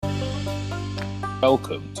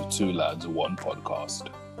Welcome to Two Lads One Podcast.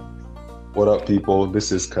 What up, people?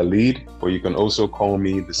 This is Khalid, or you can also call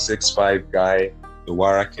me the 6'5" guy, the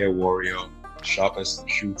Warake warrior, sharpest of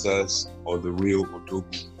shooters, or the real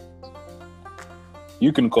Odogu.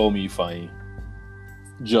 You can call me Ifeanyi,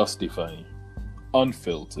 just Ifeanyi,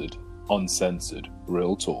 unfiltered, uncensored,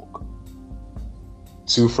 real talk.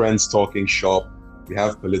 Two friends talking shop. We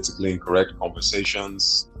have politically incorrect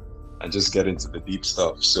conversations and just get into the deep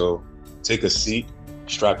stuff. So take a seat,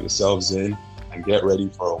 strap yourselves in, and get ready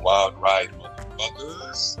for a wild ride,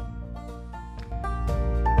 motherfuckers.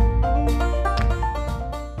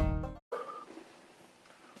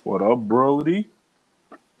 What up, Brody?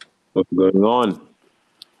 What's going on?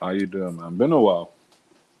 How you doing, man? Been a while.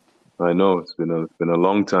 I know it's been a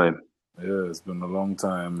long time. Yeah, it's been a long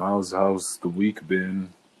time. How's the week been?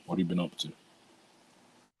 What have you been up to?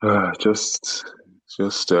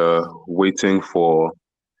 Just waiting for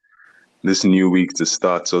this new week to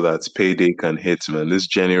start so that payday can hit, man. This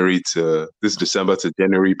December to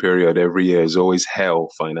January period every year is always hell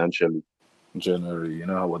financially. January, you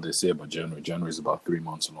know what they say about January? January is about 3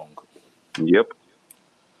 months long. Yep.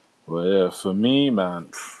 Well, yeah, for me, man,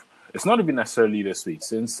 it's not even necessarily this week.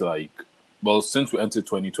 Since we entered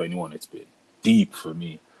 2021, it's been deep for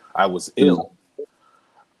me. I was ill.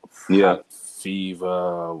 Yeah. Had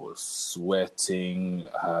fever, was sweating,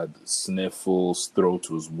 had sniffles, throat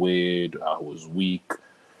was weird, I was weak.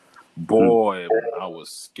 Boy, I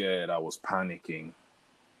was scared, I was panicking.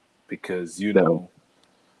 Because,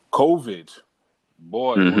 COVID, boy,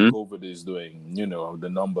 what COVID is doing, the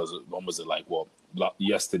numbers are like, what?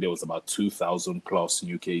 Yesterday was about 2,000 plus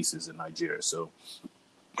new cases in Nigeria. So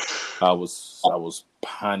I was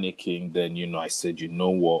panicking. Then, I said, you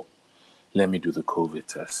know what? Let me do the COVID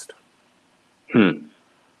test.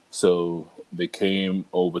 So they came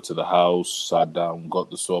over to the house, sat down, got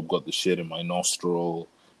the swab, got the shit in my nostril,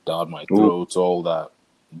 down my throat, all that,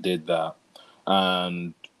 did that.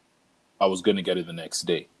 And I was going to get it the next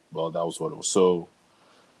day. Well, that was what it was. So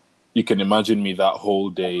you can imagine me that whole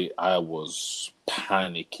day, I was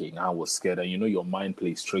panicking. I was scared. And your mind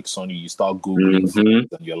plays tricks on you. You start Googling things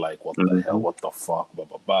and you're like, what the hell? What the fuck? Blah,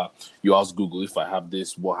 blah, blah. You ask Google, if I have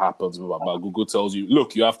this, what happens? Blah, blah, blah. Google tells you,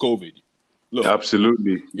 look, you have COVID. Look,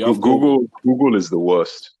 absolutely. You have Google is the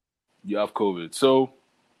worst. You have COVID. So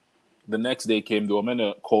the next day came. They were meant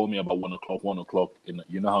to call me about 1 o'clock.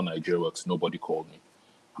 You know how Nigeria works. Nobody called me.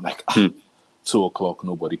 I'm like, 2 o'clock,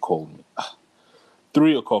 nobody called me.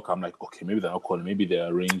 3 o'clock, I'm like, okay, maybe they're not calling. Maybe they're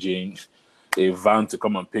arranging a van to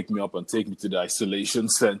come and pick me up and take me to the isolation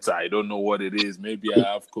center. I don't know what it is. Maybe I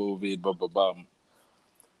have COVID, blah, blah, blah.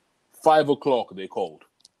 5 o'clock, they called.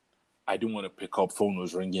 I didn't want to pick up. Phone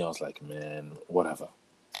was ringing. I was like, man, whatever.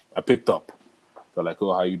 I picked up. They're like,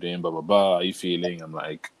 oh, how you doing? Blah, blah, blah. How you feeling? I'm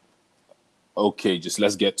like, okay, just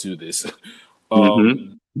let's get to this.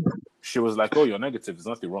 She was like, oh, you're negative. There's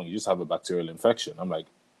nothing wrong. You just have a bacterial infection. I'm like,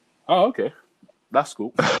 oh, okay. That's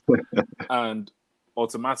cool. And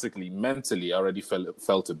automatically, mentally, I already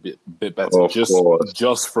felt a bit better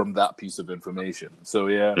just from that piece of information. So,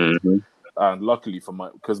 yeah. And luckily,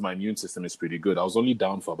 because my immune system is pretty good, I was only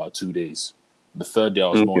down for about 2 days. The third day, I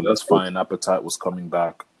was more or less fine. Appetite was coming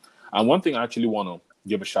back. And one thing I actually want to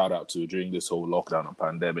give a shout out to during this whole lockdown and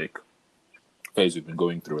pandemic phase we've been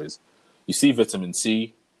going through is, you see vitamin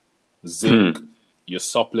C, zinc, your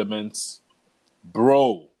supplements.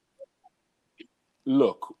 Bro,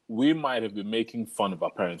 look, we might have been making fun of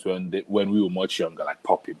our parents when we were much younger, like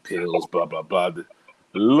popping pills, blah, blah, blah.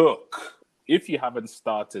 Look, if you haven't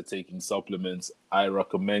started taking supplements, I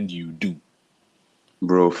recommend you do.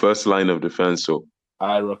 Bro, first line of defense. So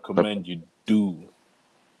I recommend you do.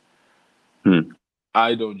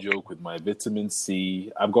 I don't joke with my vitamin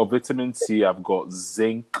C. I've got vitamin C. I've got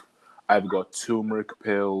zinc. I've got turmeric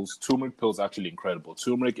pills. Turmeric pills are actually incredible.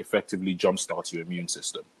 Turmeric effectively jumpstarts your immune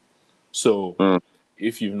system. So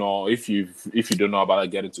if you don't know about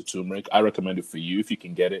it, get into turmeric. I recommend it for you. If you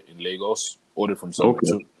can get it in Lagos, order from some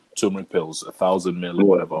turmeric pills, 1,000 ml or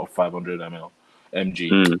whatever, or 500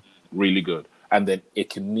 mg. Really good. And then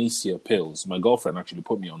echinacea pills. My girlfriend actually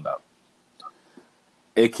put me on that.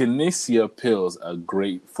 Echinacea pills are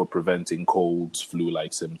great for preventing colds,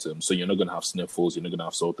 flu-like symptoms. So you're not going to have sniffles, you're not going to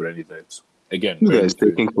have sore throat or anything. Again, you guys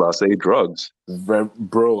taking class A drugs. Bro,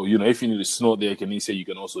 if you need to snort the echinacea, you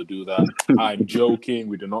can also do that. I'm joking.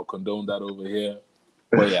 We do not condone that over here.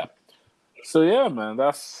 But yeah. So yeah, man,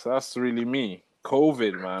 that's really me.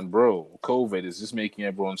 COVID, man, bro. COVID is just making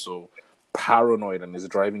everyone so paranoid and is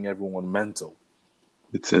driving everyone mental.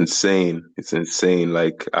 It's insane.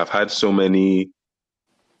 Like, I've had so many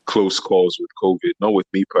close calls with COVID, not with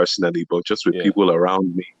me personally, but just with Yeah. people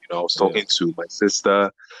around me. You know, I was talking Yeah. to my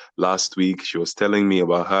sister last week. She was telling me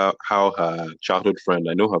about how her childhood friend,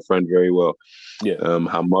 I know her friend very well, Yeah.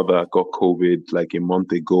 her mother got COVID like a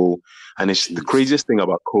month ago. And it's the Jeez. craziest thing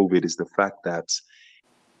about COVID is the fact that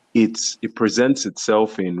it presents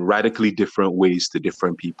itself in radically different ways to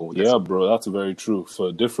different people. Yeah, bro, that's very true.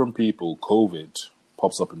 For different people, COVID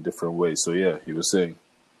pops up in different ways. So yeah, you were saying.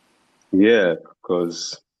 Yeah,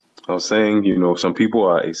 because I was saying, you know, some people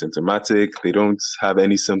are asymptomatic; they don't have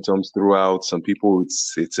any symptoms throughout. Some people,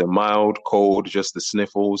 it's a mild cold, just the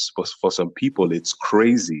sniffles. But for some people, it's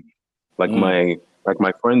crazy. Like my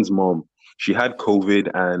friend's mom, she had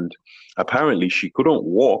COVID, and apparently she couldn't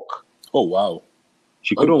walk. Oh wow.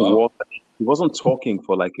 She Oh couldn't wow. walk. She wasn't talking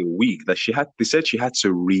for like a week. That they said she had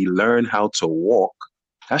to relearn how to walk.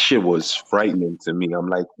 That shit was frightening to me. I'm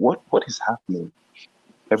like, what is happening?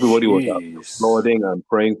 Everybody was Jeez. applauding and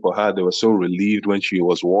praying for her. They were so relieved when she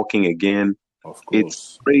was walking again. Of It's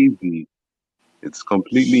course. crazy. It's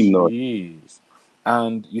completely nuts. Jeez.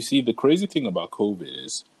 And you see, the crazy thing about COVID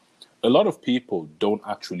is a lot of people don't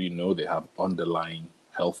actually know they have underlying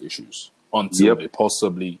health issues until Yep. they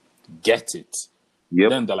possibly get it. Yep.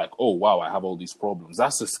 Then they're like, oh, wow, I have all these problems.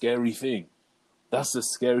 That's a scary thing. That's a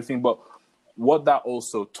scary thing. But what that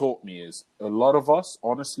also taught me is a lot of us,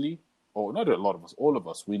 honestly, or not a lot of us, all of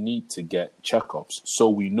us, we need to get checkups so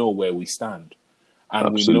we know where we stand.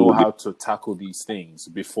 And we know Absolutely. how to tackle these things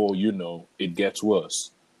before, it gets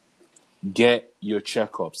worse. Get your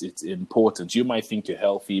checkups. It's important. You might think you're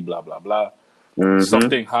healthy, blah, blah, blah. Mhm.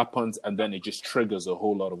 Something happens and then it just triggers a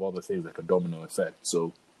whole lot of other things like a domino effect.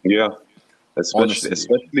 So Yeah. Honestly.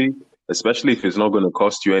 Especially if it's not going to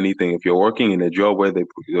cost you anything. If you're working in a job where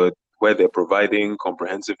they're providing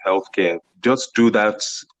comprehensive health care, just do that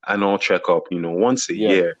annual checkup, once a Yeah.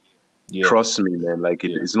 year. Yeah. Trust me, man. Like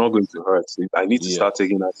it's not going to hurt. I need to Yeah. start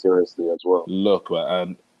taking that seriously as well. Look,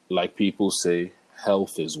 and like people say,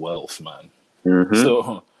 health is wealth, man. Mhm.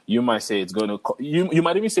 So you might say it's going to you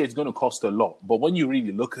might even say it's going to cost a lot, but when you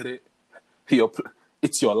really look at it,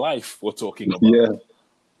 it's your life we're talking about. Yeah.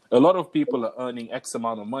 A lot of people are earning X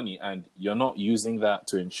amount of money and you're not using that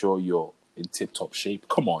to ensure you're in tip-top shape.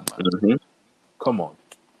 Come on, man. Mhm. Come on.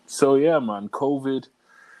 So yeah, man, COVID,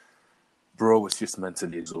 bro, it's just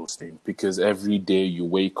mentally exhausting because every day you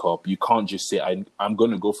wake up, you can't just say, I'm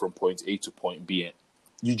going to go from point A to point B.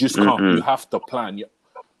 You just can't. Mm-mm. You have to plan.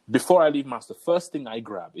 Before I leave mass, the first thing I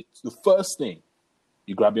grab, it's the first thing.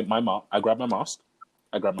 You grab I grab my mask,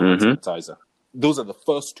 I grab my hand sanitizer. Those are the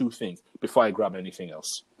first two things before I grab anything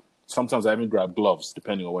else. Sometimes I even grab gloves,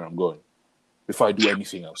 depending on where I'm going, before I do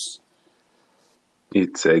anything else.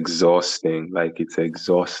 It's exhausting. It's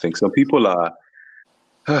exhausting. Some people are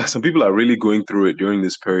really going through it during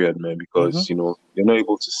this period, man, because you're not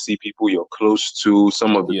able to see people you're close to.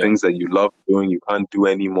 Some of the Yeah. things that you love doing, you can't do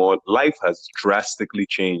anymore. Life has drastically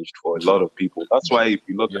changed for a lot of people. That's why if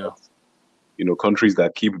you look at countries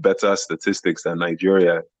that keep better statistics than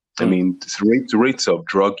Nigeria, I mean, rates of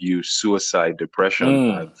drug use, suicide,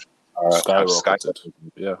 depression have skyrocketed.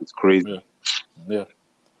 Yeah, It's crazy. Yeah.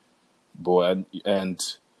 Boy, and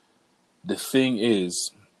the thing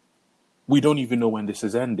is, we don't even know when this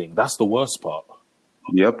is ending. That's the worst part.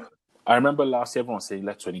 Yep. I remember last year everyone saying,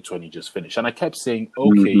 let 2020 just finish. And I kept saying,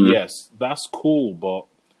 okay, yes, that's cool, but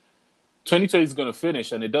 2020 is going to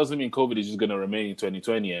finish, and it doesn't mean COVID is just going to remain in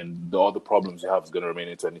 2020 and all the problems you have is going to remain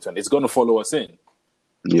in 2020. It's going to follow us in.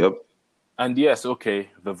 Yep. And yes, okay,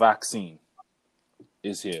 the vaccine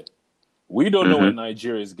is here. We don't know when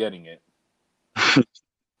Nigeria is getting it.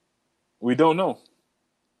 We don't know.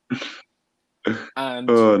 And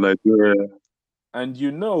Nigeria. And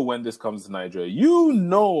when this comes to Nigeria,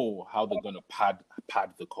 how they're going to pad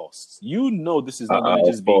the costs. This is not going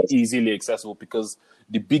to just be easily accessible because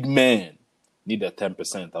the big men need a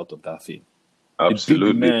 10% out of that thing. Absolutely.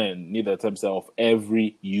 The big men need a 10% of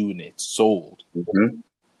every unit sold.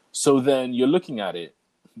 So then you're looking at it.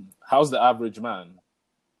 How's the average man,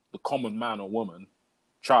 the common man or woman,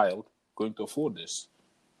 child, going to afford this?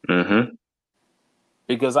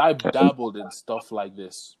 Because I've dabbled in stuff like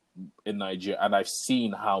this in Nigeria, and I've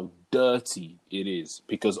seen how dirty it is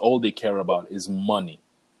because all they care about is money.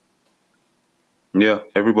 Yeah,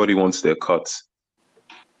 everybody wants their cuts.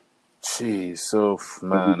 Jeez, so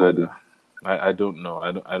man, I don't know.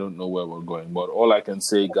 I don't know where we're going, but all I can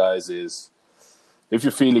say, guys, is if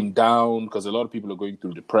you're feeling down, because a lot of people are going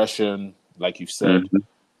through depression, like you said,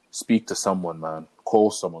 speak to someone, man. Call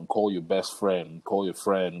someone. Call your best friend. Call your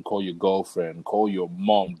friend. Call your girlfriend. Call your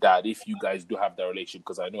mom, dad, if you guys do have that relationship,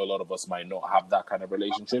 because I know a lot of us might not have that kind of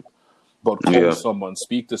relationship. But call someone,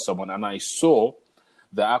 speak to someone. And I saw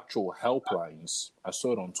the actual helplines. I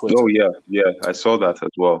saw it on Twitter. Oh yeah, I saw that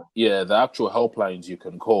as well. Yeah, the actual helplines you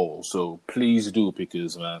can call. So please do,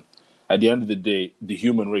 because man, at the end of the day, the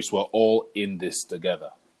human race, we're all in this together.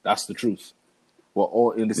 That's the truth. We're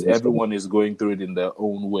all in this. Everyone is going through it in their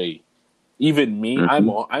own way. Even me, I'm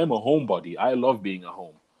a homebody. I love being at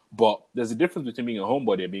home. But there's a difference between being a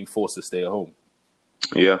homebody and being forced to stay at home.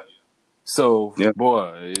 Yeah. So,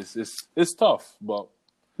 boy, it's tough. But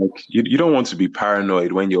like, you don't want to be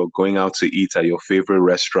paranoid when you're going out to eat at your favorite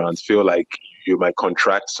restaurant. Feel like you might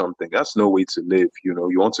contract something. That's no way to live. You know,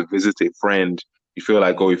 you want to visit a friend. You feel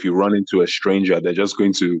like, if you run into a stranger, they're just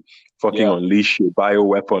going to fucking unleash a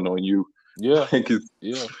bioweapon on you. Yeah.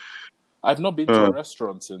 Yeah. I've not been to a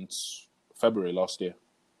restaurant since February last year.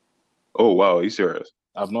 Oh, wow. Are you serious?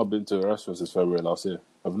 I've not been to a restaurant since February last year.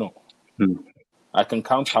 I've not. I can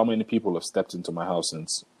count how many people have stepped into my house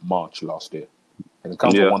since March last year. I can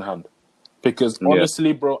count on one hand. Because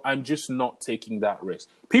honestly, bro, I'm just not taking that risk.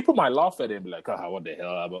 People might laugh at it and be like, what the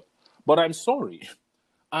hell? But I'm sorry.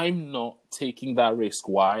 I'm not taking that risk.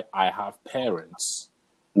 Why? I have parents.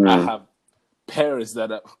 I have parents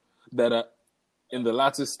that are in the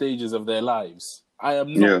latter stages of their lives. I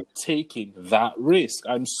am not taking that risk.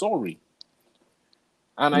 I'm sorry.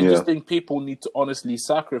 And I just think people need to honestly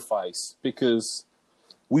sacrifice, because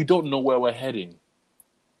we don't know where we're heading.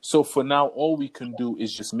 So for now, all we can do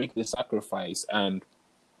is just make the sacrifice and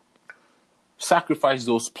sacrifice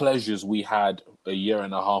those pleasures we had a year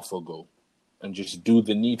and a half ago and just do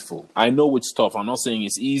the needful. I know it's tough. I'm not saying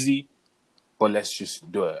it's easy, but let's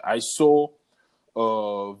just do it. I saw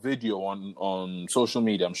a video on social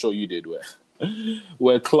media, I'm sure you did,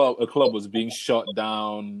 where a club was being shut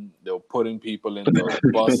down. They were putting people in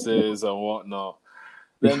the buses and whatnot.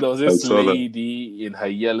 Then there was this lady in her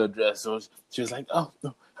yellow dress. She was like, "Oh,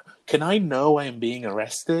 no. Can I know I am being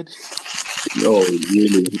arrested?" No,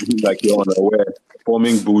 really. Like you're unaware.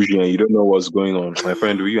 Forming bougie and you don't know what's going on. My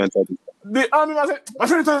friend, will you enter the army? I said, my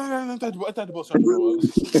friend entered the bus.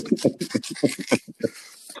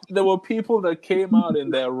 There were people that came out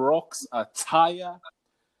in their Rocks attire.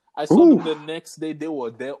 I saw them the next day. They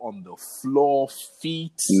were there on the floor,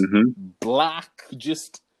 feet black,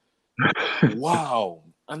 just wow.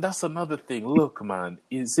 And that's another thing. Look, man,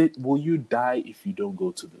 will you die if you don't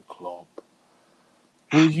go to the club?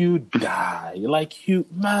 Will you die?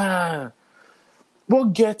 Man.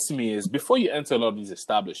 What gets me is, before you enter a lot of these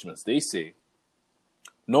establishments, they say,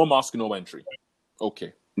 no mask, no entry.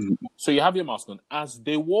 Okay. So you have your mask on. As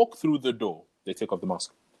they walk through the door, they take off the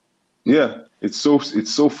mask. Yeah, it's so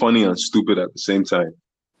funny and stupid at the same time.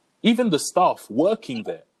 Even the staff working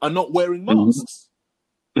there are not wearing masks.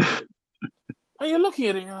 And you're looking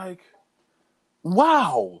at it and you're like,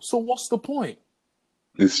 wow, so what's the point?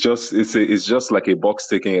 It's just like a box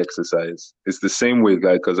taking exercise. It's the same way,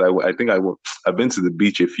 guy, because I've been to the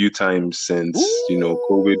beach a few times since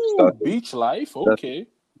COVID started. Beach life, okay.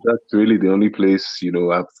 That's really the only place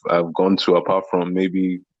I've gone to, apart from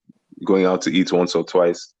maybe going out to eat once or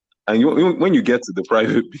twice. And when you get to the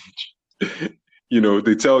private beach,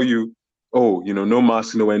 they tell you, no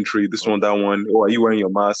mask, no entry, this one, that one. Oh, are you wearing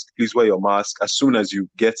your mask? Please wear your mask. As soon as you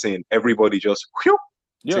get in, everybody just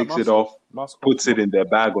takes it off, puts it in their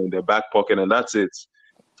bag or in their back pocket, and that's it.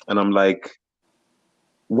 And I'm like,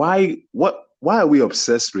 why are we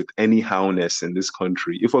obsessed with anyhowness in this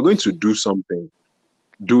country? If we're going to do something,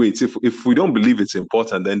 do it. If we don't believe it's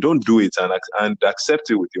important, then don't do it and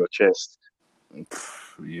accept it with your chest.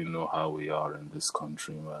 You know how we are in this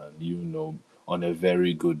country, man. On a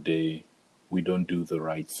very good day, we don't do the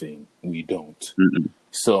right thing. We don't.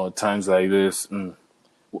 So at times like this,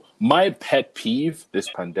 my pet peeve, this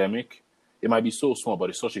pandemic, it might be so small,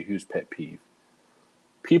 but it's such a huge pet peeve.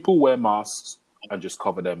 People wear masks and just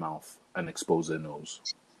cover their mouth and expose their nose.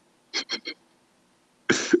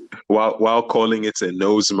 While calling it a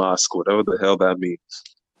nose mask, whatever the hell that means.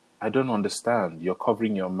 I don't understand. You're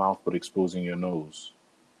covering your mouth but exposing your nose.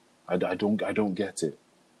 I don't get it.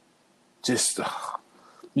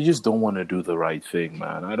 You just don't want to do the right thing,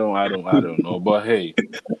 man. I don't know. But hey,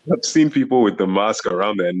 I've seen people with the mask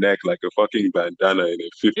around their neck like a fucking bandana in a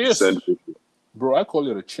 50 cent video. Bro, I call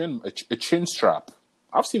it a chin strap.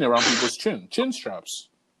 I've seen it around people's chin straps.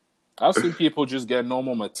 I've seen people just get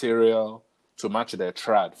normal material to match their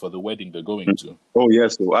trad for the wedding they're going to. Oh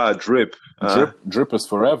yes, drip. Drip is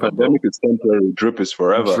forever. Pandemic is temporary. Drip is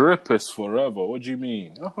forever. Drip is forever. What do you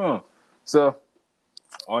mean? So,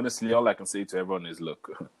 honestly, all I can say to everyone is,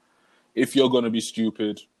 look, if you're going to be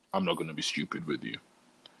stupid, I'm not going to be stupid with you.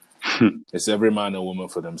 It's every man and woman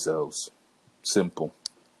for themselves. Simple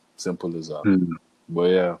as that.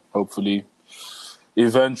 But yeah, hopefully,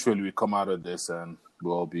 eventually we come out of this and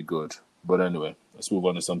We'll all be good. But anyway, let's move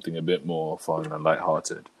on to something a bit more fun and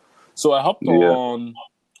lighthearted. So I hopped on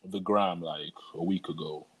the gram like a week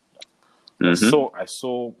ago. I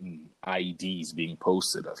saw IDs being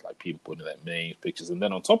posted as like people putting their main pictures, and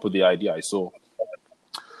then on top of the ID, I saw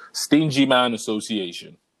Stingy Man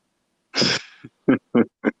Association.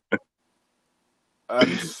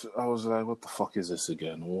 And I was like, "What the fuck is this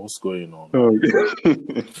again? What's going on? What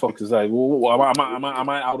the fuck is that? Am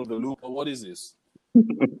I out of the loop, or what is this?"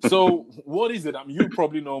 So, what is it? You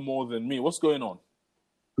probably know more than me. What's going on?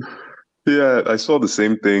 Yeah, I saw the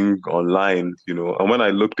same thing online, and when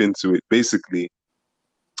I looked into it, basically,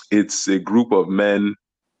 it's a group of men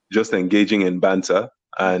just engaging in banter,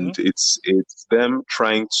 and it's them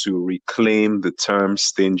trying to reclaim the term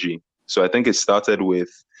stingy. So I think it started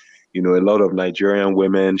with, a lot of Nigerian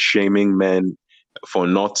women shaming men for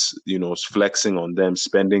not, flexing on them,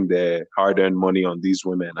 spending their hard-earned money on these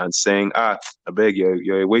women and saying, I beg,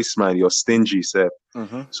 you're a waste man, you're stingy, sir.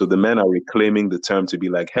 So the men are reclaiming the term to be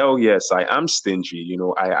like, hell yes, I am stingy.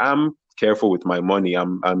 I am careful with my money.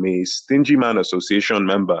 I'm a Stingy Man Association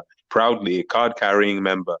member, proudly a card-carrying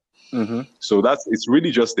member. So it's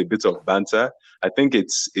really just a bit of banter. I think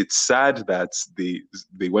it's sad that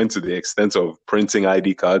they went to the extent of printing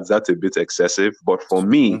ID cards. That's a bit excessive. But for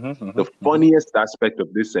me, the funniest aspect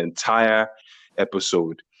of this entire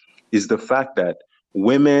episode is the fact that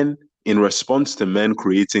women, in response to men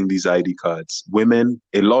creating these ID cards,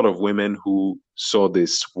 a lot of women who saw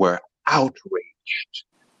this were outraged.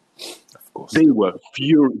 Of course. They were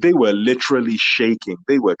they were literally shaking.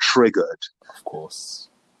 They were triggered. Of course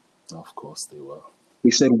they were. They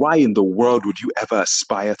said, why in the world would you ever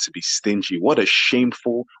aspire to be stingy? What a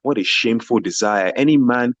shameful desire. Any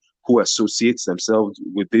man who associates themselves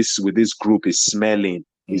with this group is smelling,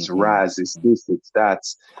 is raz, is this, it's that.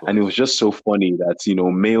 And it was just so funny that,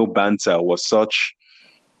 male banter was such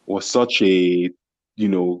a,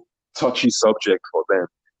 touchy subject for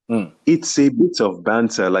them. It's a bit of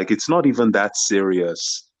banter. Like, it's not even that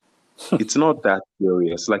serious. It's not that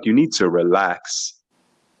serious. Like, you need to relax.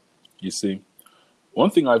 You see, one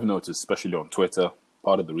thing I've noticed, especially on Twitter,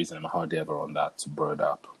 part of the reason I'm hardly ever on that bird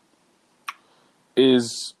app,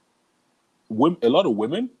 is a lot of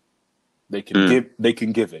women, they can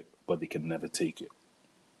give it, but they can never take it.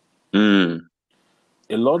 A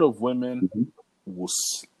lot of women will,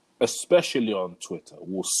 especially on Twitter,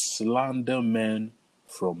 will slander men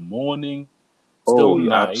from morning till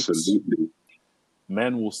night. Absolutely.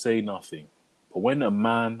 Men will say nothing. But when a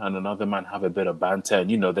man and another man have a bit of banter and,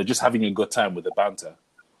 they're just having a good time with the banter,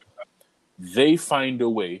 they find a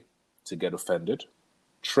way to get offended,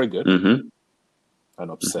 triggered, and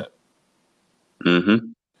upset.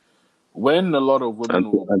 When a lot of women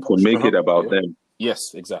and to make it about them.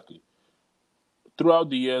 Yes, exactly. Throughout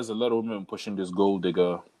the years, a lot of women pushing this gold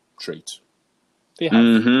digger trait. They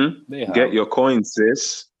have. They have. Get your coins,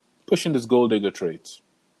 sis. Pushing this gold digger trait.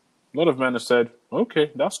 A lot of men have said,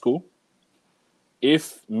 okay, that's cool.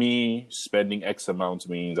 If me spending X amount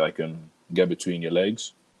means I can get between your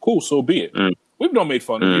legs, cool, so be it. We've not made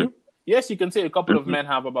fun of you. Yes, you can say a couple of men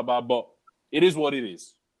have but it is what it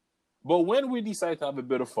is. But when we decide to have a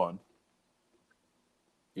bit of fun,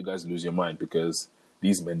 you guys lose your mind because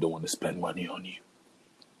these men don't want to spend money on you.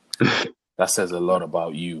 That says a lot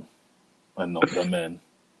about you and not the men.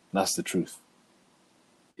 That's the truth.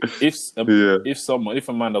 If a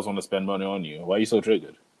man doesn't want to spend money on you, why are you so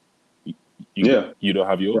triggered? You don't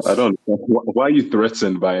have yours? I don't. Why are you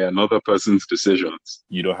threatened by another person's decisions?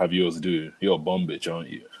 You don't have yours, do you? You're a bum bitch, aren't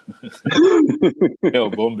you? You're a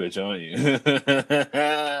bum bitch, aren't you?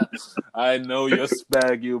 I know you're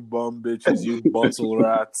spag, you bum bitches, you bottle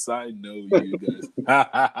rats. I know you guys.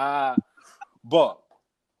 But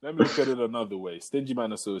let me look at it another way. Stingy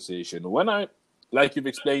Man Association. When like you've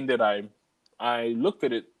explained it, I looked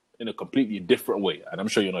at it in a completely different way, and I'm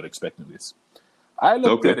sure you're not expecting this. I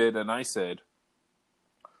looked at it and I said,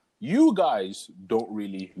 you guys don't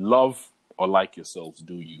really love or like yourselves,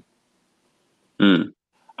 do you?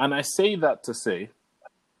 And I say that to say,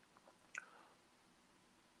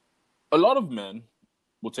 a lot of men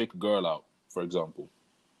will take a girl out, for example.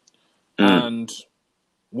 And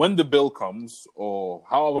when the bill comes, or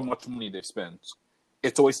however much money they spent,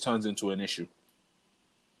 it always turns into an issue.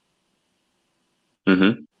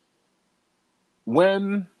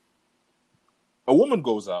 When a woman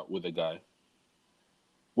goes out with a guy,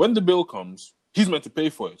 when the bill comes, he's meant to pay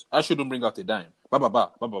for it. I shouldn't bring out a dime.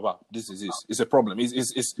 This is this. It's a problem.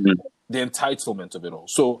 It's the entitlement of it all.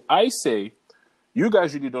 So I say, you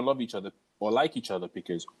guys really don't love each other or like each other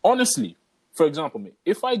because, honestly, for example,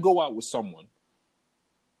 if I go out with someone,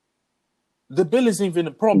 the bill isn't even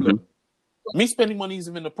a problem. Me spending money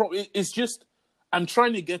isn't even a problem. It's just I'm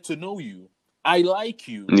trying to get to know you. I like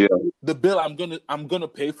you. Yeah. The bill, I'm gonna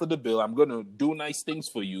pay for the bill. I'm gonna do nice things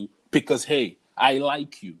for you because hey, I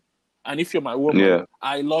like you. And if you're my woman, Yeah.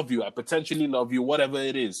 I love you. I potentially love you, whatever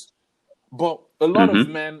it is. But a lot of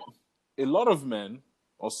men,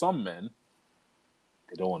 or some men,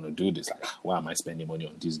 they don't want to do this. Like, why am I spending money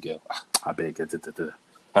on this girl? I better get it.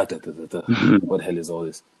 What the hell is all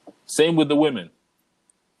this? Same with the women.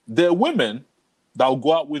 There are women that will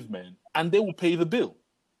go out with men and they will pay the bill.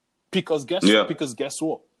 Because guess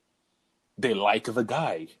what? They like the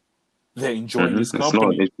guy. They're enjoying his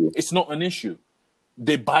company. It's not an issue.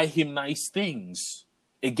 They buy him nice things.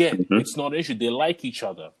 Again, it's not an issue. They like each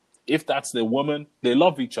other. If that's their woman, they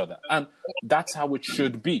love each other. And that's how it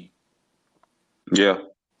should be. Yeah.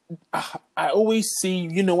 I always see,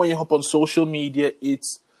 when you hop on social media,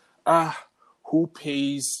 it's, who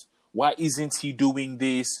pays? Why isn't he doing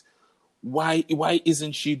this? Why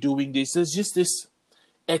isn't she doing this? There's just this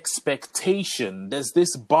expectation. There's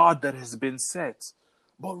this bar that has been set.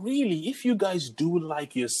 But really, if you guys do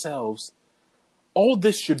like yourselves, all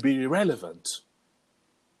this should be irrelevant.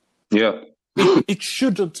 Yeah. It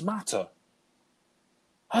shouldn't matter.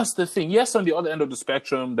 That's the thing. Yes, on the other end of the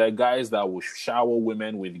spectrum, there are guys that will shower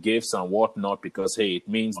women with gifts and whatnot because, hey, it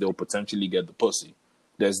means they'll potentially get the pussy.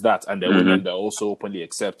 There's that. And there are women that also openly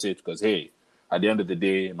accept it because, hey, at the end of the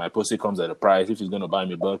day, my pussy comes at a price. If he's going to buy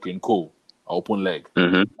me Birkin, cool. Open leg.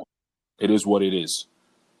 It is what it is.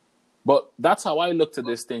 But that's how I looked at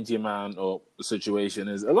this stingy man or situation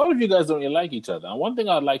is a lot of you guys don't really like each other. And one thing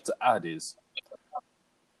I'd like to add is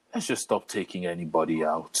let's just stop taking anybody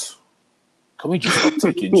out. Can we just stop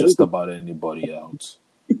taking just about anybody out?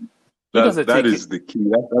 That is the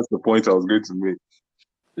key. That's the point I was going to make.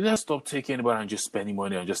 Let's stop taking anybody and just spending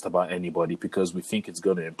money on just about anybody because we think it's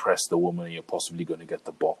going to impress the woman and you're possibly going to get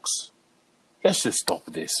the box. Let's just stop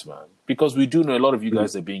this, man. Because we do know a lot of you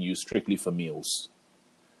guys are being used strictly for meals.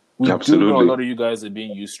 We do know a lot of you guys are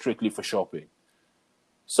being used strictly for shopping.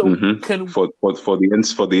 So for the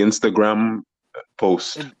Instagram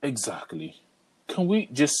post. Exactly. Can we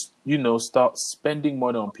just, start spending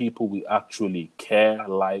money on people we actually care,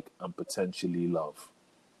 like, and potentially love?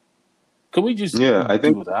 Can we just do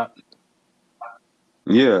that?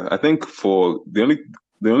 Yeah, I think for the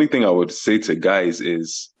only thing I would say to guys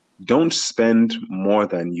is don't spend more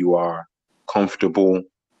than you are comfortable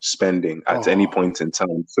spending at any point in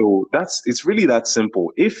time. So it's really that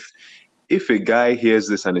simple. If a guy hears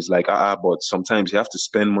this and is like, but sometimes you have to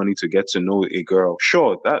spend money to get to know a girl.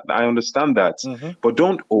 Sure, that I understand that. But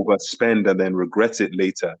don't overspend and then regret it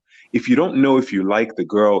later. If you don't know if you like the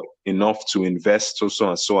girl enough to invest so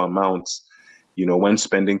and so amounts, when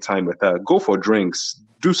spending time with her, go for drinks,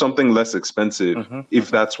 do something less expensive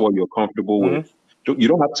if that's what you're comfortable with. You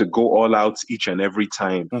don't have to go all out each and every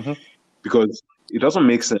time because it doesn't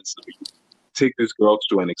make sense. Take this girl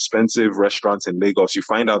to an expensive restaurant in Lagos. You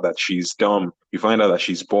find out that she's dumb. You find out that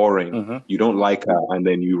she's boring. You don't like her, and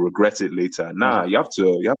then you regret it later. Nah, you have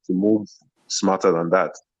to move smarter than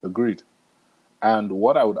that. Agreed. And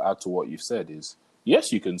what I would add to what you've said is,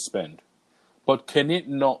 yes, you can spend, but can it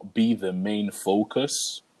not be the main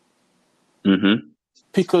focus?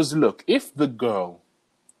 Because look, if the girl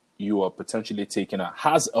you are potentially taking out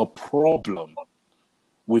has a problem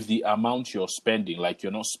with the amount you're spending, like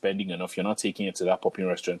you're not spending enough, you're not taking it to that popular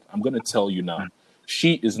restaurant, I'm going to tell you now,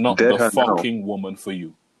 she is not the fucking woman for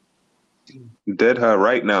you. Dead her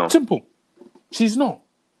right now. Simple. She's not.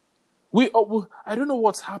 I don't know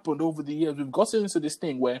what's happened over the years. We've gotten into this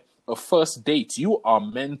thing where a first date, you are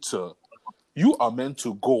meant to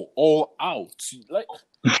go all out. Like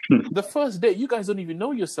the first date, you guys don't even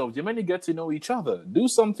know yourselves. You're meant to get to know each other. Do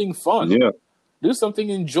something fun. Yeah. Do something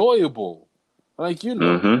enjoyable. Like,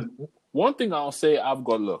 one thing I'll say,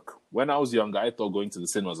 look, when I was younger, I thought going to the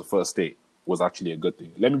cinema as a first date was actually a good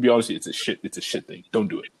thing. Let me be honest with you, it's a shit thing. Don't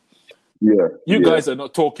do it. Yeah. You guys are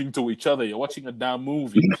not talking to each other. You're watching a damn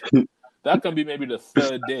movie. That can be maybe the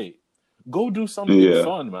third date. Go do something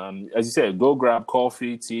fun, man. As you said, go grab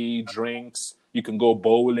coffee, tea, drinks. You can go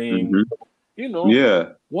bowling,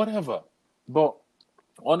 whatever. But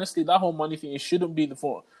honestly, that whole money thing, it shouldn't be the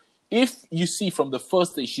phone. If you see from the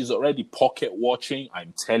first day she's already pocket watching,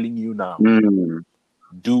 I'm telling you now,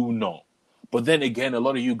 do not. But then again, a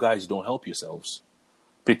lot of you guys don't help yourselves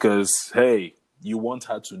because, hey, you want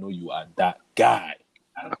her to know you are that guy.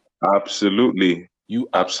 Absolutely.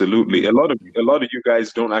 Absolutely. A lot of you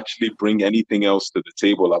guys don't actually bring anything else to the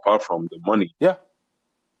table apart from the money. Yeah.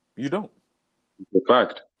 You don't. The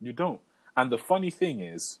fact. You don't. And the funny thing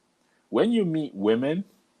is, when you meet women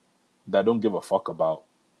that don't give a fuck about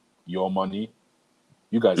your money,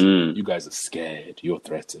 You guys are scared. You're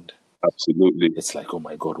threatened. Absolutely. It's like, oh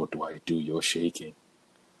my God, what do I do? You're shaking.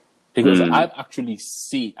 Because I've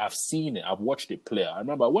seen it. I've watched it play. I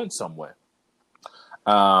remember I went somewhere.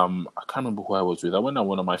 I can't remember who I was with. I went on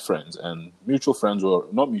one of my friends, and mutual friends were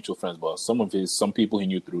not mutual friends, but some people he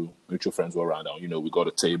knew through mutual friends were around. You know, we got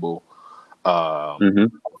a table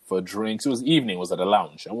for drinks. It was evening. It was at a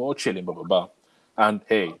lounge, and we were all chilling, blah blah blah. And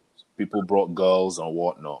hey, people brought girls and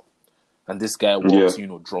whatnot. And this guy walks,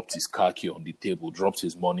 dropped his car key on the table, dropped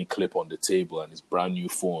his money clip on the table and his brand new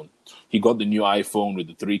phone. He got the new iPhone with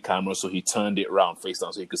the 3 cameras, so he turned it around face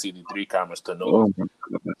down so he could see the 3 cameras turn over. Oh my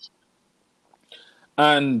goodness.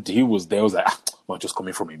 And he was there. I was like, I'm just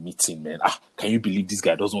coming from a meeting, man. Can you believe this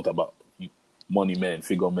guy doesn't know about money, man,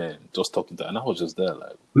 figure, man, just talking to. And I was just there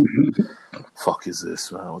like, fuck is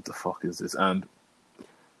this, man? What the fuck is this? And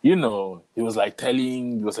he was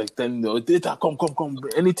telling, data, come.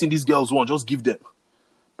 Anything these girls want, just give them.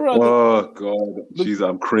 Brother, oh, God. Jeez,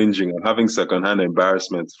 I'm cringing. I'm having secondhand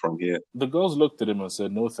embarrassment from here. The girls looked at him and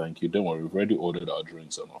said, no, thank you. Don't worry. We've already ordered our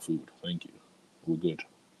drinks and our food. Thank you. We're good.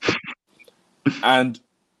 And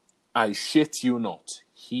I shit you not.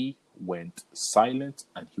 He went silent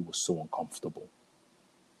and he was so uncomfortable.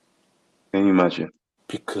 Can you imagine?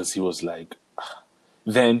 Because he was like...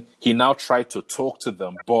 Then he now tried to talk to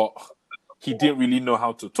them, but he didn't really know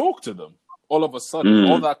how to talk to them. All of a sudden,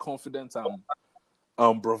 all that confidence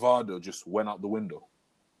and bravado just went out the window.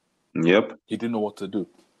 Yep. He didn't know what to do.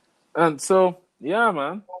 And so, yeah,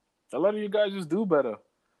 man, a lot of you guys just do better.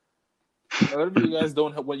 A lot of you guys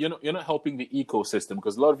don't help. Well, you're not helping the ecosystem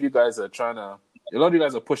because a lot of you guys are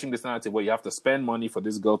pushing this narrative where you have to spend money for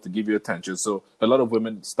this girl to give you attention. So a lot of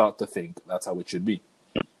women start to think that's how it should be.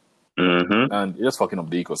 Mm-hmm. And you're just fucking up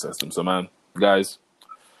the ecosystem. So, man, guys,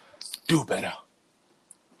 do better.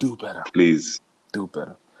 Do better. Please. Do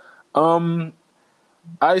better.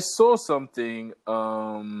 I saw something.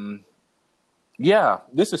 Yeah,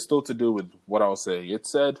 this is still to do with what I was saying. It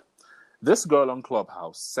said, this girl on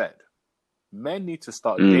Clubhouse said, men need to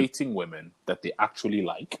start dating women that they actually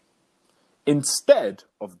like instead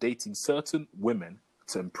of dating certain women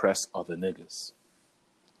to impress other niggas.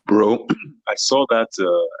 Bro, I saw that.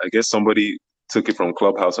 I guess somebody took it from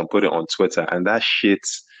Clubhouse and put it on Twitter, and that shit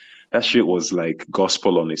was like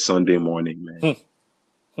gospel on a Sunday morning, man.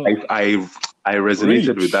 I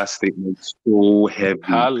resonated with that statement so heavy.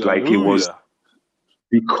 Hallelujah. Like it was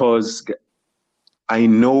because I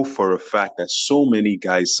know for a fact that so many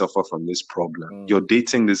guys suffer from this problem. You're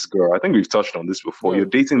dating this girl. I think we've touched on this before. You're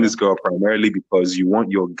dating this girl primarily because you want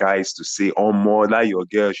your guys to say, oh, more that your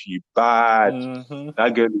girl, she bad.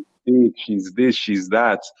 That girl is big. She's this, she's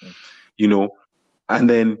that. And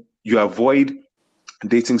then you avoid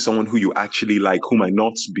dating someone who you actually like, who might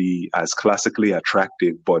not be as classically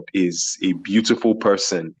attractive, but is a beautiful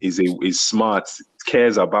person, is smart,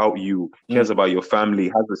 cares about you, cares about your family,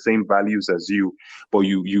 has the same values as you, but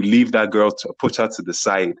you leave that girl to put her to the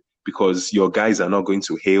side because your guys are not going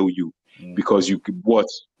to hail you, because you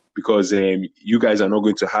guys are not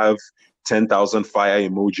going to have 10,000 fire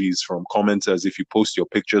emojis from commenters if you post your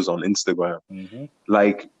pictures on Instagram.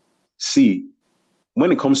 Like, see,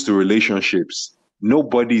 when it comes to relationships,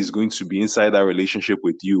 nobody is going to be inside that relationship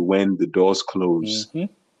with you when the doors close.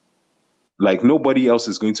 Like, nobody else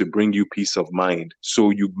is going to bring you peace of mind.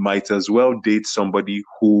 So you might as well date somebody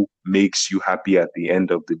who makes you happy at the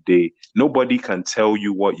end of the day. Nobody can tell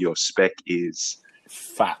you what your spec is.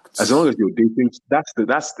 Facts. As long as you're dating, that's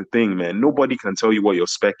the thing, man. Nobody can tell you what your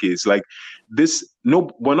spec is. Like this,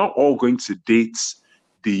 we're not all going to date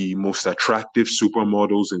the most attractive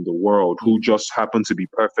supermodels in the world who just happen to be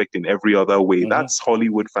perfect in every other way. That's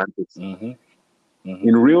Hollywood fantasy.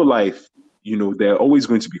 In real life, there are always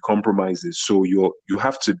going to be compromises. So you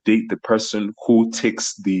have to date the person who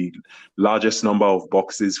ticks the largest number of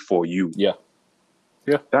boxes for you. Yeah.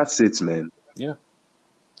 That's it, man. Yeah.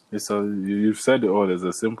 So you've said it all. It's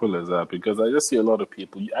as simple as that. Because I just see a lot of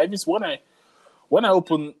people. When I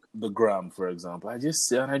open the gram, for example, I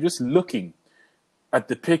just looking at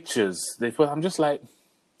the pictures they put, I'm just like,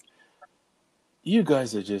 you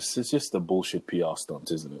guys it's just a bullshit PR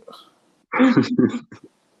stunt, isn't it?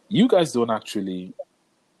 You guys don't actually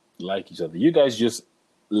like each other. You guys just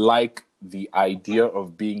like the idea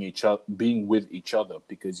of being with each other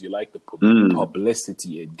because you like the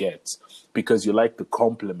publicity it gets, because you like the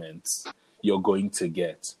compliments you're going to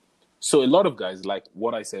get. So a lot of guys, like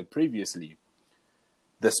what I said previously,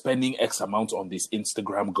 they're spending X amount on this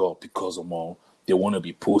Instagram girl because of all. They want to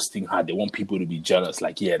be posting her. They want people to be jealous.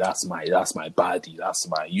 Like, yeah, that's my baddie. That's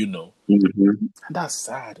my, And that's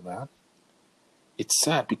sad, man. It's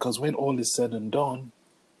sad because when all is said and done,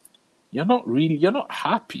 you're not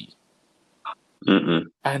happy. Mm-mm.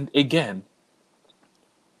 And again,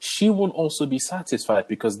 she won't also be satisfied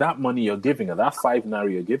because that money you're giving her, that 5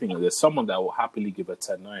 naira you're giving her, there's someone that will happily give her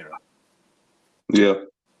 10 naira. Yeah.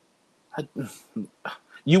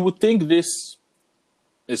 You would think this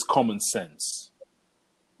is common sense,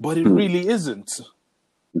 but it really isn't.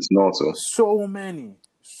 It's not so.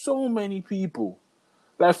 So many people.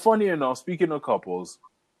 Like, funny enough, speaking of couples,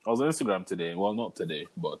 I was on Instagram today. Well, not today,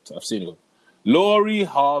 but I've seen it. Lori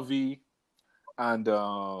Harvey and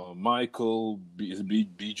Michael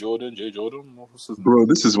B. Jordan, J. Jordan. What's his name? Bro,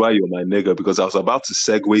 this is why you're my nigga, because I was about to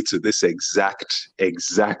segue to this exact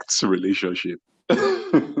relationship.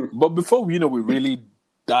 But before we really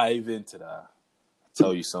dive into that, I'll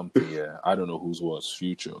tell you something. Yeah, I don't know who's worse,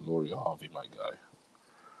 Future or Lori Harvey, my guy.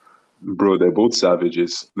 Bro, they're both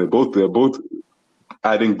savages. They're both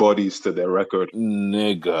adding bodies to their record.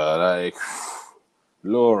 Nigga, like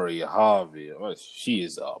Lori Harvey, she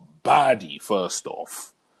is a baddie. First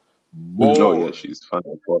off, boy, oh yeah, she's fun.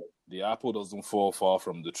 The apple doesn't fall far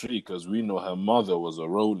from the tree because we know her mother was a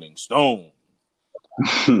Rolling Stone.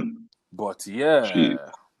 But yeah,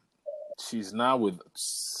 she's now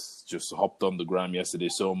just hopped on the gram yesterday.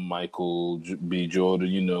 So Michael B.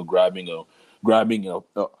 Jordan, grabbing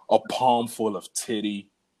a palm full of titty.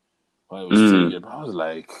 I was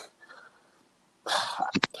like,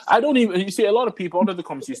 I don't even. You see, a lot of people under the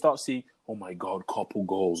comments, you start seeing, oh my God, couple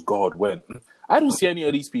goals. God, when? I don't see any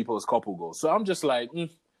of these people as couple goals. So I'm just like,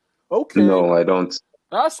 okay. No, I don't.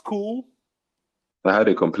 That's cool. I had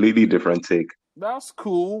a completely different take. That's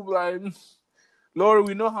cool. Like, Lori,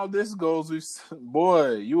 we know how this goes.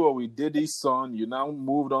 Boy, you are with Diddy's son. You now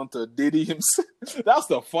moved on to Diddy himself. That's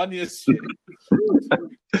the funniest shit.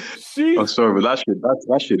 I'm sorry, but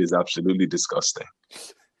that shit is absolutely disgusting.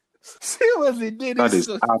 Seriously, Diddy's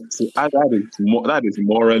son. That is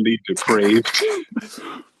morally depraved.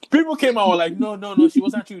 People came out like, no, she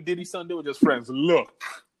wasn't actually Diddy's son. They were just friends. Look.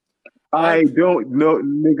 I don't know,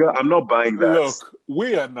 nigga. I'm not buying that. Look,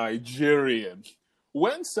 we are Nigerian.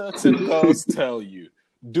 When certain girls tell you,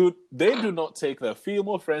 they do not take their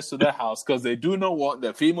female friends to their house because they do not want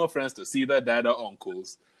their female friends to see their dad or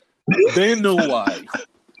uncles. They know why.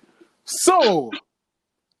 So,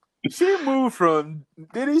 she moved from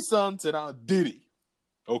Diddy's son to now Diddy.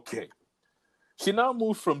 Okay. She now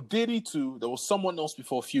moved from Diddy to, there was someone else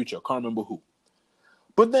before Future. Can't remember who.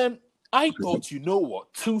 But then, I thought,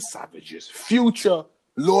 two savages. Future,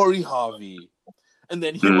 Lori Harvey. And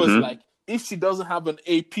then he was like, if she doesn't have an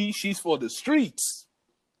AP, she's for the streets.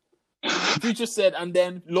 Future said, and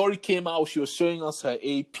then Lori came out, she was showing us her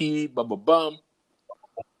AP, bam.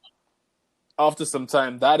 After some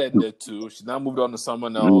time, that ended too. She now moved on to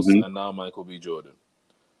someone else, and now Michael B. Jordan.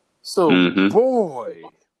 So, boy.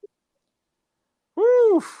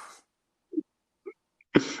 Woo.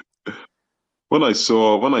 When I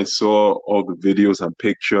saw all the videos and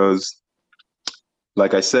pictures,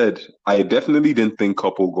 like I said, I definitely didn't think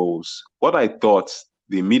couple goals. What I thought,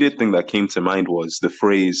 the immediate thing that came to mind was the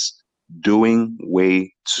phrase, doing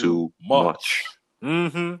way too much.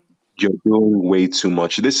 Mm-hmm. You're doing way too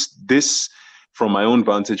much. This, from my own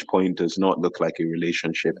vantage point, does not look like a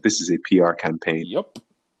relationship. This is a PR campaign. Yep.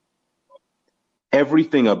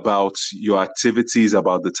 Everything about your activities,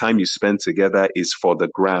 about the time you spend together is for the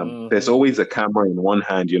gram. There's always a camera in one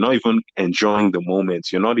hand. You're not even enjoying the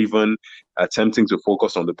moment. You're not even attempting to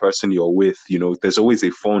focus on the person you're with. There's always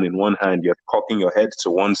a phone in one hand. You're cocking your head to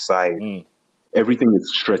one side. Everything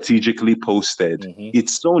is strategically posted.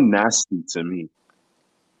 It's so nasty to me.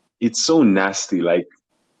 It's so nasty. Like,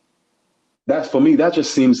 that for me, that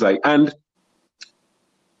just seems like, and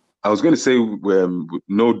I was going to say,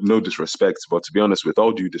 no disrespect, but to be honest, with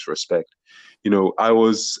all due disrespect, I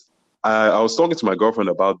was talking to my girlfriend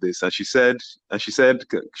about this, and she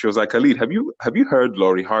was like, Khalid, have you heard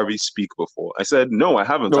Lori Harvey speak before? I said, no, I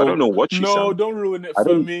haven't. I don't know what she sounds. No, don't ruin it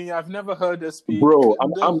for me. I've never heard her speak. Bro,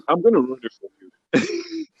 I'm going to ruin it for you.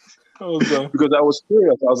 Okay. Because I was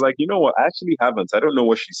curious. I was like, you know what? I actually haven't. I don't know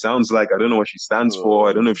what she sounds like. I don't know what she stands for.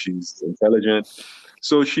 I don't know if she's intelligent.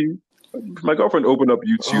 So my girlfriend opened up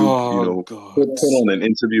YouTube, put on an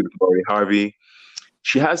interview with Lori Harvey.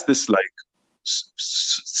 She has this like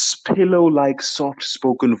pillow-like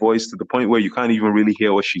soft-spoken voice to the point where you can't even really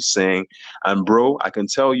hear what she's saying. And bro, I can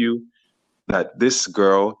tell you that this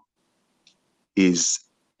girl is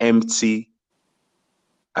empty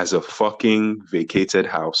as a fucking vacated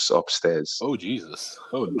house upstairs. Oh, Jesus.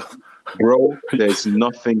 Oh, no. Bro, there's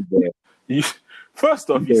nothing there. First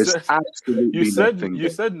off, you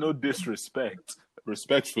said no disrespect.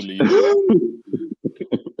 Respectfully.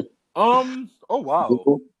 Oh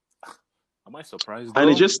wow. Am I surprised And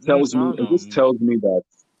though? it just tells me, No, no.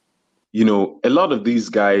 that, a lot of these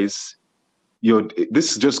guys,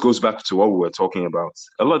 this just goes back to what we were talking about.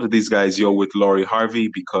 A lot of these guys, you're with Lori Harvey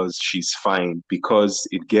because she's fine, because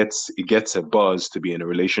it gets a buzz to be in a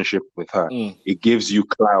relationship with her. Mm. It gives you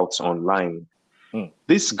clout online. Mm.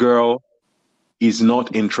 This girl is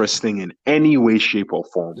not interesting in any way, shape, or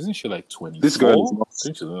form. Isn't she like 24? This girl is not. I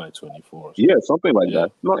think she's like 24. Yeah, something like Yeah.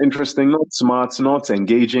 that. Not interesting, not smart, not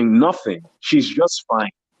engaging, nothing. She's just fine.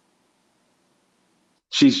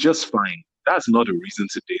 She's just fine. That's not a reason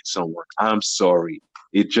to date someone. I'm sorry.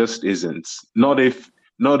 It just isn't. Not if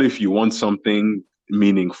you want something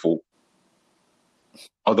meaningful.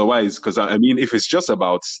 Otherwise, because I mean, if it's just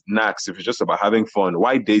about snacks, if it's just about having fun,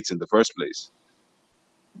 why date in the first place?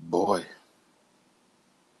 Boy.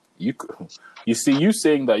 You see, you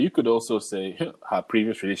saying that, you could also say her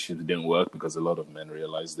previous relationship didn't work because a lot of men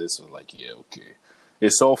realize this. So like, yeah, okay.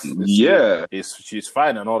 She's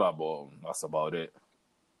fine and all that, but that's about it.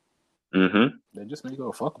 Mm-hmm. Then just make her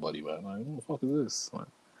a fuck buddy, man. Like, what the fuck is this? Like,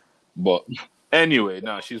 but anyway,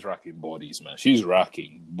 now she's racking bodies, man. She's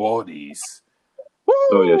racking bodies. Woo!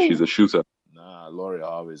 Oh yeah, she's a shooter. Nah, Lori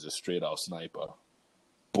Harvey is a straight out sniper.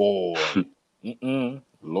 Boy.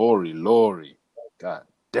 Lori. God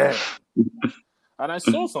damn. And I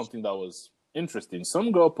saw something that was interesting.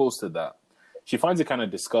 Some girl posted that she finds it kind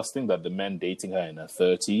of disgusting that the men dating her in her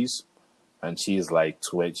 30s, and she's like,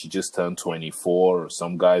 she just turned 24, or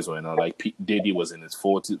some guys were in her, like, Diddy was in his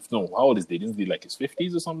 40s. No, how old is Diddy? Isn't he like his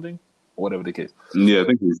 50s or something? Or whatever the case. Yeah, I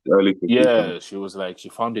think he's early 50s. Yeah, she was like, she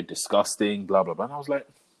found it disgusting, blah, blah, blah. And I was like,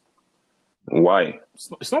 why?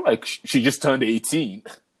 It's not like she just turned 18.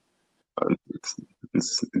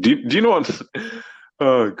 Do you know what?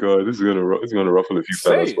 Oh god, this is gonna ruffle a few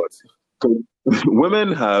feathers. But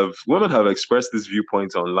women have expressed this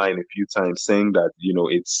viewpoint online a few times, saying that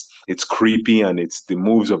it's creepy and it's the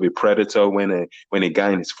moves of a predator when a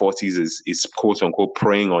guy in his 40s is quote unquote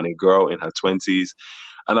preying on a girl in her 20s.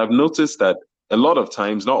 And I've noticed that a lot of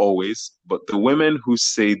times, not always, but the women who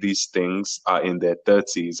say these things are in their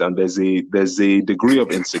 30s, and there's a degree of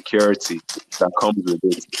insecurity that comes with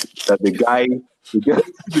it. That the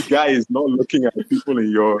guy is not looking at people in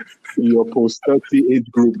your post-30 age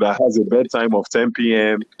group that has a bedtime of 10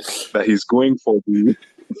 p.m. That he's going for the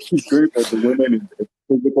women in the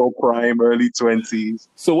physical prime, early 20s.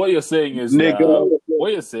 So what you're saying is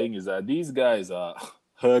that these guys are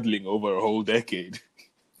hurdling over a whole decade.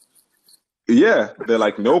 Yeah, they're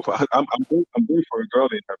like, nope. I'm going for a girl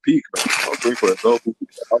in her peak, man. I'm going for a girl who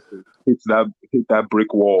hit that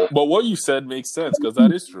brick wall. But what you said makes sense, because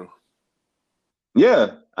that is true.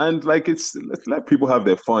 Yeah, and like let's let people have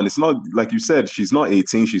their fun. It's not like you said. She's not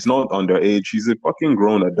 18. She's not underage. She's a fucking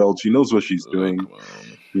grown adult. She knows what she's doing.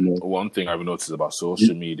 One thing I've noticed about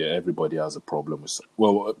social media, everybody has a problem with.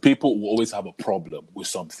 Well, people will always have a problem with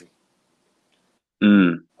something.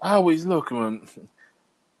 I always look, man.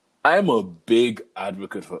 I'm a big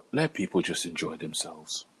advocate for let people just enjoy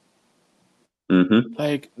themselves. Mm-hmm.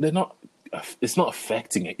 Like it's not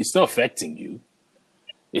affecting it. It's not affecting you.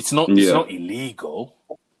 It's not illegal.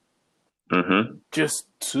 Mm-hmm. Just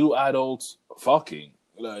two adults fucking.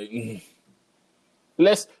 Like,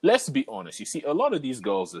 let's be honest. You see, a lot of these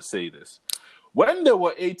girls that say this, when they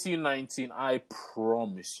were 18, 19, I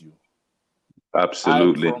promise you.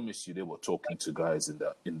 Absolutely. I promise you they were talking to guys in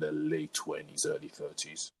the late 20s, early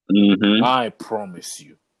 30s. Mm-hmm. I promise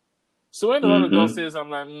you. So when a lot of girls say this, I'm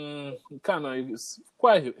like, kind of, it's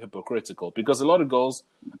quite hypocritical, because a lot of girls,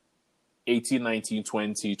 18, 19,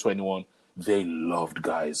 20, 21, they loved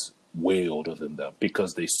guys way older than them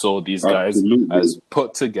because they saw these guys as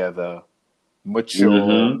put together, mature,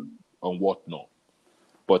 and whatnot.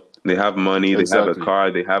 But they have money, they have a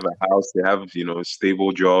car, they have a house, they have a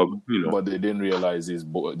stable job. But they didn't realize these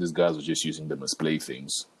guys were just using them as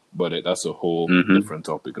playthings. But that's a whole different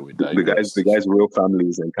topic. The guys' real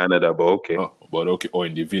families in Canada, but okay. Or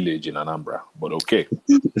in the village in Anambra, but okay.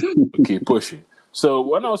 Okay, pushing. So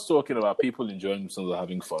when I was talking about people enjoying themselves and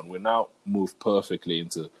having fun, we now move perfectly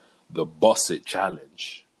into the Boss It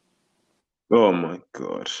Challenge. Oh my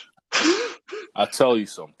God. I'll tell you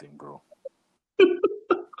something, bro.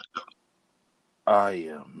 I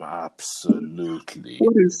am absolutely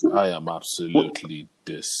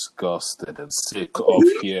disgusted and sick of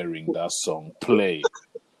hearing that song play.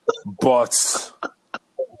 But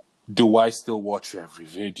do I still watch every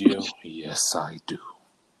video? Yes, I do.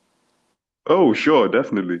 Oh, sure,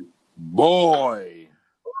 definitely. Boy,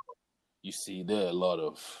 you see, there are a lot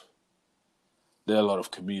of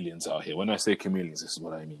chameleons out here. When I say chameleons, this is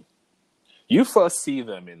what I mean. You first see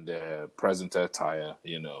them in their present attire,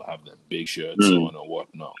 have their big shirts on or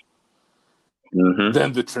whatnot. Mm-hmm.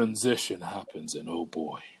 Then the transition happens, and oh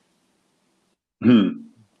boy, Hmm.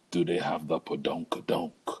 do they have the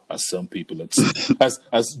podonka-donk, as some people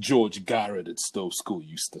as George Garrett at Stowe School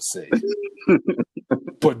used to say.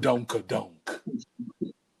 Podonka-donk.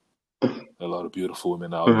 A lot of beautiful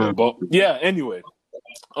women out there. But yeah, anyway.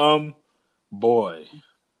 Boy,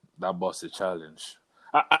 that busted challenge.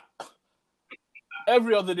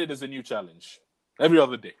 Every other day there's a new challenge. Every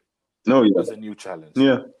other day. No, yeah. There's a new challenge.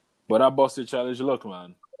 Yeah. But that busted challenge, look,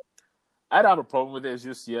 man. I don't have a problem with it. It's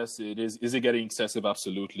just, yes, it is. Is it getting excessive?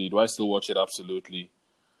 Absolutely. Do I still watch it? Absolutely.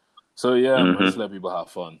 So, yeah, man, just let people have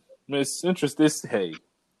fun. I mean, it's interesting.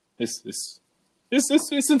 It's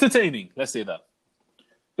entertaining. Let's say that.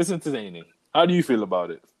 It's entertaining. How do you feel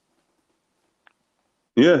about it?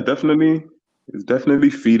 Yeah, definitely. It's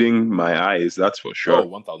definitely feeding my eyes. That's for sure. Oh,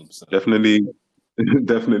 1,000%.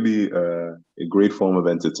 Definitely a great form of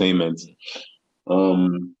entertainment.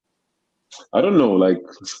 I don't know, like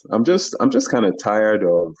I'm just kind of tired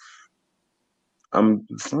of I don't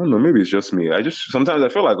know, maybe it's just me. Sometimes I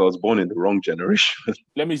feel like I was born in the wrong generation.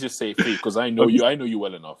 Let me just say, Faith, because I know you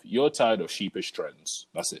well enough. You're tired of sheepish trends.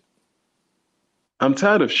 That's it. I'm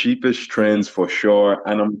tired of sheepish trends for sure,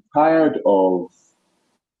 and I'm tired of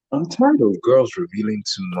girls revealing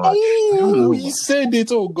too much. I don't know. You said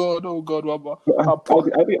it. Oh God. I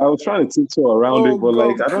was trying to tiptoe around it, but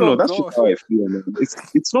like I don't know. That's just how I feel, man.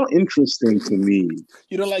 It's not interesting to me.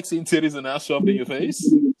 You don't like seeing titties and ass shoved in your face?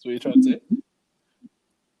 That's what you're trying to say?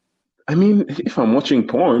 I mean, if I'm watching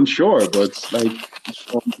porn, sure, but like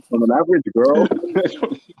from an average girl,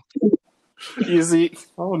 you see, I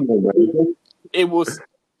don't know, man. It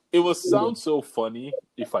will sound so funny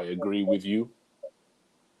if I agree with you.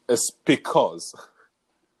 It's because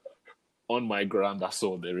on my gram, that's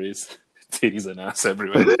all there is. Titties and ass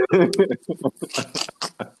everywhere.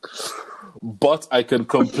 But I can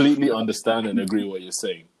completely understand and agree what you're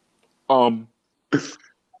saying.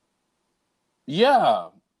 Yeah,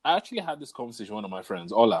 I actually had this conversation with one of my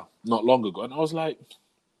friends, Ola, not long ago, and I was like,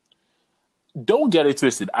 don't get it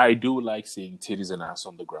twisted. I do like seeing titties and ass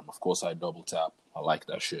on the gram. Of course, I double tap. I like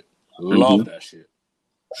that shit. Love that shit.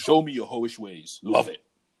 Show me your hoish ways. Love it.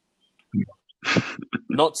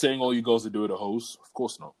 Not saying all you girls that do it are hoes. Of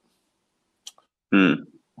course not.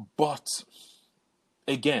 But,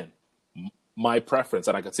 again, my preference,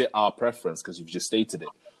 and I could say our preference because you've just stated it,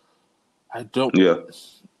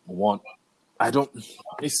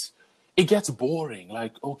 it gets boring.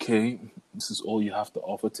 Like, okay, this is all you have to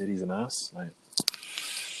offer, titties and ass. Like,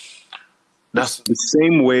 that's the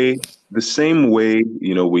same way,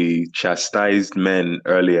 we chastised men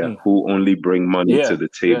earlier who only bring money to the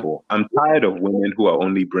table. Yeah. I'm tired of women who are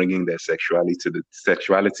only bringing their sexuality to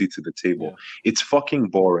the table. Yeah. It's fucking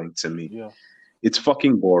boring to me. Yeah. It's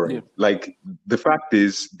fucking boring. Yeah. Like, the fact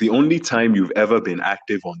is, the only time you've ever been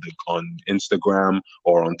active on Instagram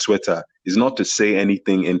or on Twitter is not to say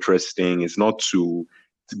anything interesting. It's not to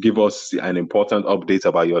give us an important update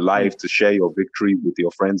about your life, to share your victory with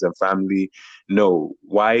your friends and family. No,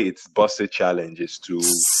 why it's Busted Challenge is to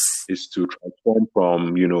transform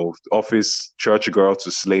from, office church girl to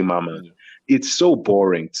slay mama. Yeah. It's so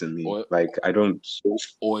boring to me.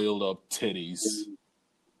 Oiled up titties.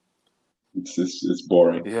 It's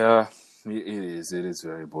boring. Yeah, it is. It is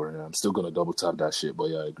very boring. I'm still gonna double tap that shit, but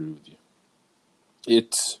yeah, I agree with you.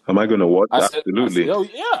 Am I gonna watch? Absolutely.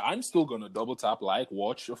 I'm still gonna double tap,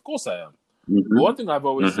 watch. Of course I am. Mm-hmm. One thing I've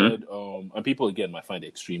always said, and people again might find it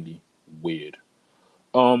extremely weird.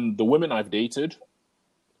 The women I've dated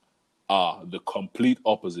are the complete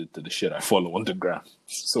opposite to the shit I follow on the gram.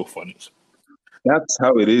 It's so funny. That's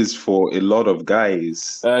how it is for a lot of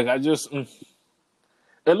guys.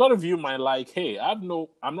 A lot of you might like, hey, I'm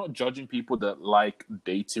not judging people that like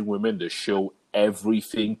dating women that show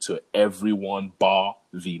everything to everyone bar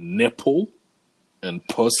the nipple and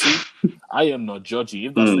pussy. I am not judging.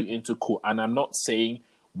 If that's what you're into, cool. And I'm not saying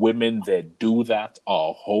women that do that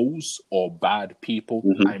are hoes or bad people.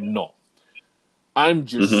 I'm not. I'm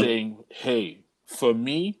just saying, hey, for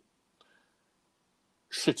me,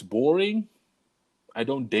 shit's boring. I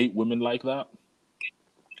don't date women like that.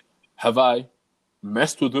 Have I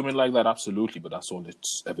messed with women like that? Absolutely, but that's all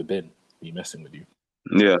it's ever been, me messing with you.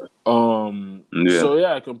 Yeah. So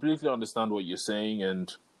yeah, I completely understand what you're saying,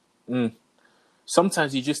 and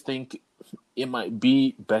sometimes you just think it might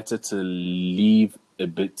be better to leave a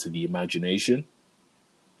bit to the imagination.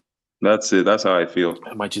 That's it. That's how I feel.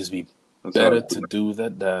 It might just be better to do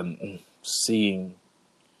that than seeing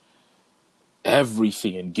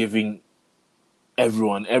everything and giving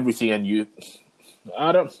everyone everything, and you.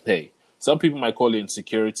 Hey, some people might call it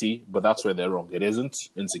insecurity, but that's where they're wrong. It isn't.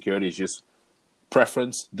 Insecurity is just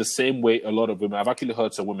preference the same way a lot of women. I've actually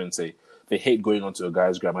heard some women say they hate going onto a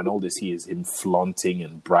guy's gram and all they see is him flaunting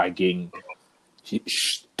and bragging,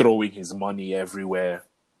 throwing his money everywhere.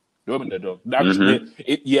 The women that don't. Actually,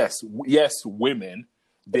 yes, women.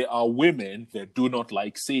 There are women that do not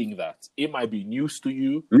like seeing that. It might be news to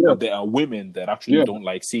you, but there are women that actually don't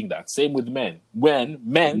like seeing that. Same with men.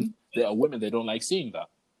 There are women that don't like seeing that.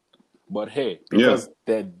 But hey, because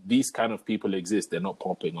these kind of people exist, they're not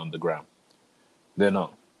popping on the ground. They're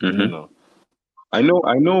not. You know. I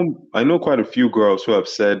know quite a few girls who have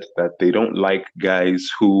said that they don't like guys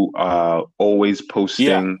who are always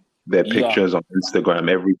posting their pictures on Instagram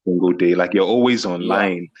every single day. Like you're always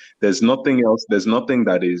online. There's nothing else. There's nothing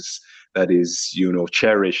that is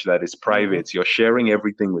cherished, that is private. You're sharing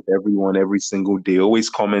everything with everyone every single day, always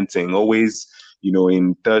commenting, always,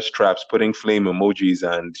 in thirst traps, putting flame emojis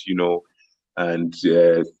and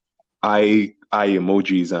eye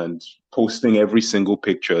emojis and posting every single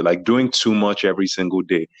picture, like doing too much every single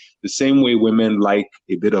day. The same way women like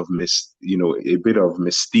a bit of a bit of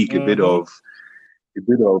mystique, a bit of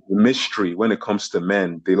mystery when it comes to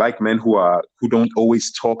men. They like men who don't always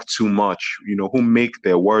talk too much, who make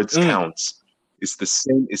their words count. It's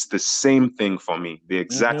the same thing for me. The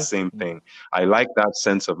exact same thing. I like that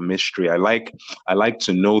sense of mystery. I like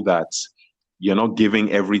to know that you're not giving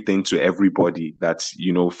everything to everybody. That,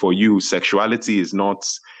 for you, sexuality is not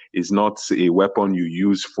a weapon you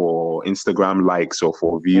use for Instagram likes or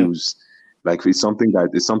for views. Like it's something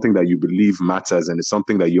that you believe matters, and it's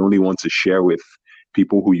something that you only want to share with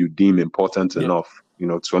people who you deem important enough.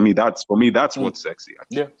 For me, that's what's sexy.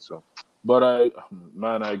 Actually. Yeah. So, but I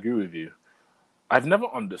agree with you. I've never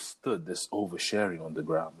understood this oversharing on the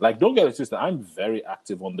gram. Like, don't get it twisted. I'm very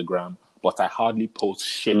active on the gram, but I hardly post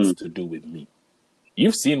shit to do with me.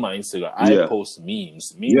 You've seen my Instagram. I post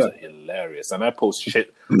memes. Memes are hilarious, and I post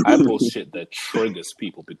shit. I post shit that triggers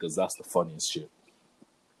people because that's the funniest shit.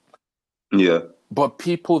 Yeah. But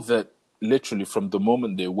people that literally from the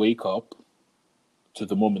moment they wake up to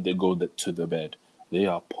the moment they go to the bed, they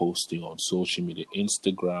are posting on social media: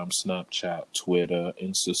 Instagram, Snapchat, Twitter,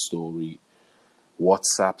 Insta Story,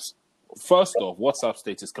 WhatsApps. First off, WhatsApp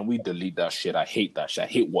status, can we delete that shit? I hate that shit. I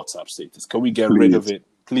hate WhatsApp status. Can we get rid of it?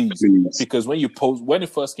 Please. Because when it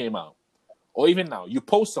first came out, or even now, you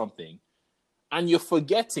post something and you're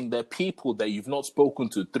forgetting that people that you've not spoken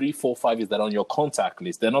to 3, 4, 5 years that are on your contact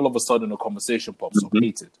list, then all of a sudden a conversation pops up.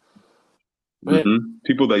 Hate it. But,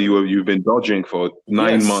 people that you've been dodging for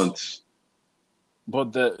 9 months.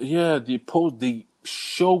 But the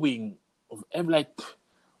showing of, I'm like,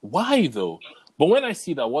 why though? But when I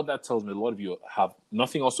see that, what that tells me, a lot of you have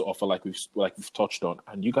nothing else to offer, like we've touched on,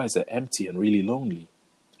 and you guys are empty and really lonely,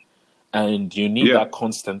 and you need that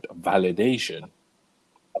constant validation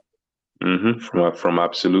from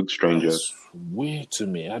absolute strangers. That's weird to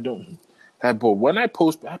me. I don't. But when I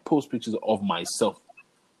post pictures of myself,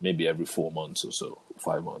 maybe every 4 months or so,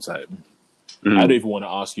 5 months. I don't even want to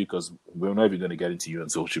ask you because we're not even going to get into you on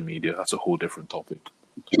social media. That's a whole different topic.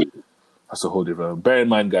 That's a whole different. Bear in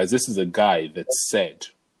mind, guys, this is a guy that said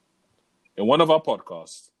in one of our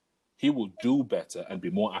podcasts he will do better and be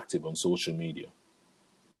more active on social media.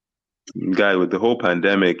 Guy, with the whole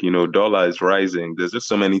pandemic, dollar is rising. There's just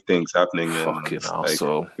so many things happening. Fucking hell.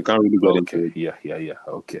 So you can't really get into it. Yeah.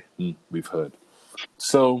 Okay, we've heard.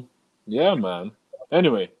 So yeah, man.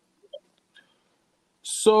 Anyway,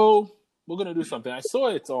 so we're gonna do something. I saw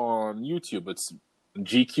it on YouTube. It's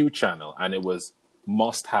GQ channel, and it was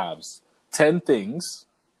must-haves. 10 things.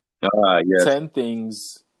 Yes. 10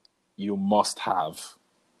 things you must have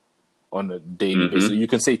on a daily basis. You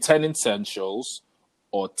can say 10 essentials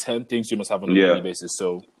or 10 things you must have on a daily basis.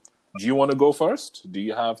 So, do you want to go first? Do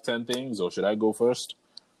you have 10 things, or should I go first?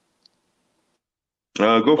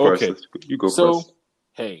 Go first. Okay. You go first. So,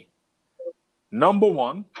 hey, number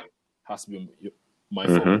 1 has to be my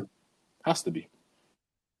phone. Has to be.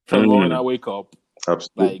 From the moment I wake up,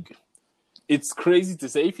 absolutely. Like, it's crazy to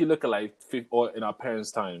say. If you look at or in our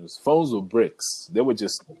parents' times, phones were bricks. They were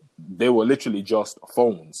literally just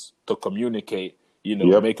phones to communicate.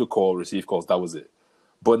 Make a call, receive calls. That was it.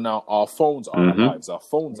 But now our phones are our lives. Our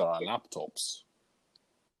phones are our laptops.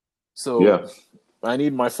 So I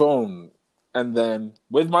need my phone, and then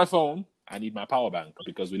with my phone, I need my power bank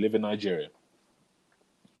because we live in Nigeria.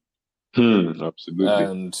 Absolutely.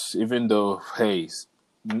 And even though,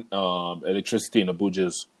 electricity in Abuja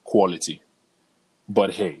is quality.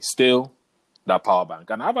 But hey, still that power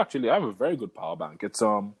bank. And I have a very good power bank. It's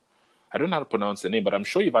I don't know how to pronounce the name, but I'm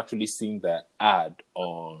sure you've actually seen that ad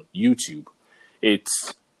on YouTube.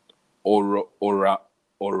 It's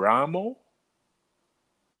Oramo.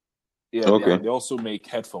 Yeah, okay. They also make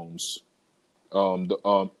headphones.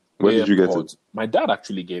 Where did you get it? AirPods. My dad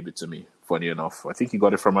actually gave it to me. Funny enough, I think he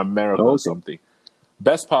got it from America Oh, or okay. something.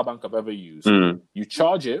 Best power bank I've ever used. You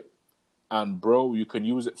charge it, and bro, you can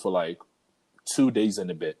use it for like 2 days and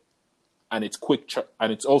a bit, and it's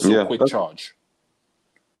and it's also quick charge.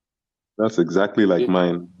 That's exactly like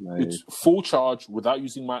mine. It's full charge without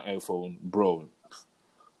using my iPhone, bro.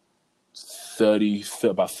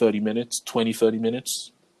 About 30 minutes, 20, 30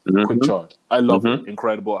 minutes. Quick charge. I love it.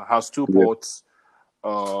 Incredible. It has 2 ports.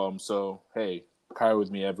 So, hey, carry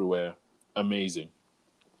with me everywhere. Amazing.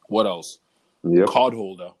 What else? Yep. Card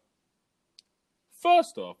holder.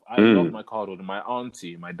 First off, I love my card holder. My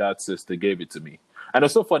auntie, my dad's sister, gave it to me. And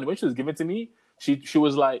it's so funny. When she was giving it to me, she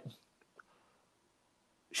was like,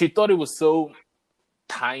 she thought it was so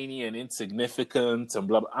tiny and insignificant and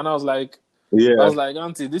blah, blah. And I was like,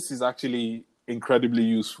 auntie, this is actually incredibly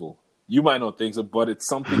useful. You might not think so, but it's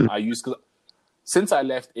something I use. Because since I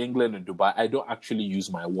left England and Dubai, I don't actually use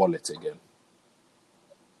my wallet again.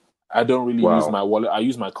 I don't really use my wallet. I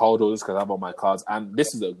use my card holders because I have all my cards. And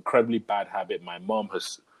this is an incredibly bad habit. My mom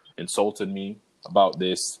has insulted me about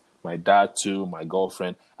this. My dad too, my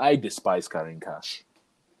girlfriend. I despise carrying cash.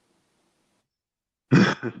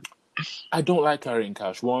 I don't like carrying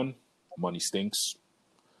cash. 1, money stinks.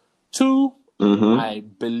 2, I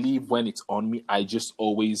believe when it's on me, I just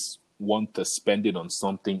always want to spend it on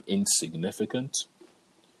something insignificant.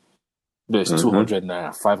 There's 200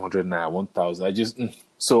 naira, 500 naira, 1,000. I just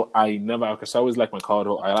so I never. Because I always like my card.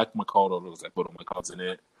 I like my card holders. I put all my cards in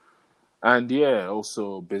it, and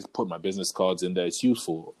also put my business cards in there. It's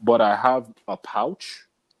useful. But I have a pouch.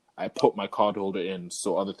 I put my card holder in,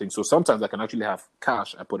 so other things. So sometimes I can actually have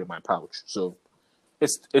cash. I put in my pouch. So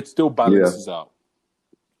it still balances out.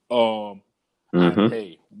 And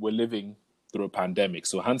hey, we're living through a pandemic,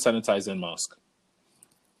 so hand sanitizer and mask.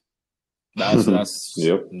 That's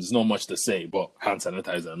There's not much to say, but hand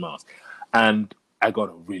sanitizer and mask. And I got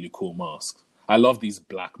a really cool mask. I love these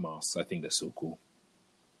black masks. I think they're so cool.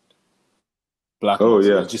 Black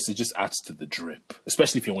masks. It just adds to the drip,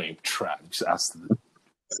 especially if you're wearing trap. It just adds to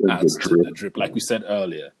the drip. Like we said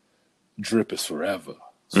earlier, drip is forever.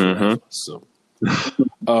 It's forever. So,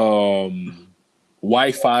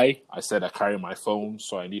 Wi-Fi. I said I carry my phone,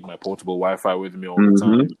 so I need my portable Wi-Fi with me all the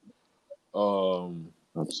time.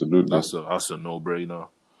 Absolutely. That's a no-brainer.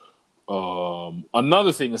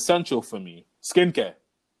 Another thing essential for me, skincare.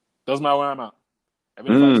 Doesn't matter where I'm at.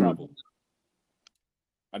 Even if I travel.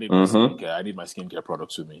 I need my skincare. I need my skincare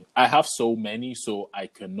products with me. I have so many, so I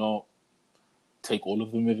cannot take all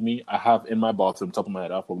of them with me. I have in my bathroom, top of my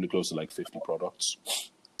head, I have probably close to like 50 products.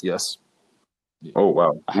 Yes. Yeah. Oh,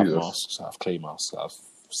 wow. I have masks. I have clay masks. I have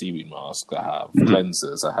seaweed masks. I have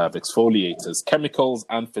cleansers. I have exfoliators, chemicals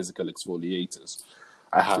and physical exfoliators.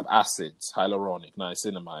 I have acids, hyaluronic,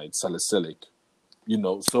 niacinamide, salicylic.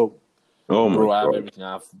 So I have everything.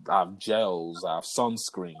 I have gels. I have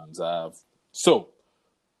sunscreens. So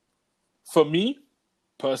for me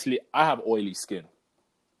personally, I have oily skin.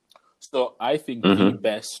 So I think the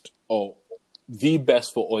best for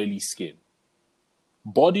oily skin,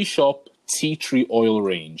 Body Shop Tea Tree Oil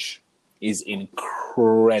range is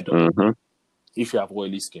incredible. If you have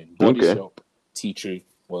oily skin, Body Shop Tea Tree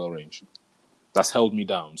Oil range. That's held me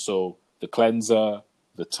down. So the cleanser,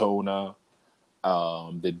 the toner,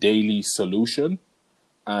 the daily solution,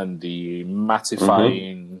 and the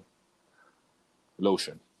mattifying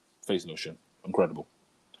lotion, face lotion. Incredible.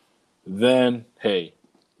 Then, hey,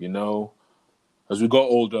 as we got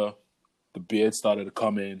older, the beard started to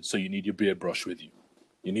come in, so you need your beard brush with you.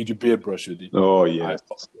 Oh, yes.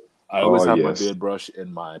 I always have my beard brush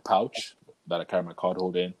in my pouch that I carry my card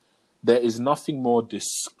holder in. There is nothing more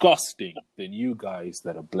disgusting than you guys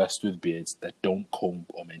that are blessed with beards that don't comb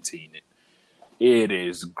or maintain it. It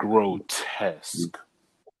is grotesque.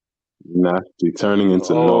 Nasty, turning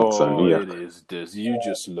into knots and it is this. You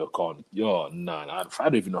just look on. I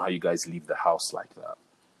don't even know how you guys leave the house like that.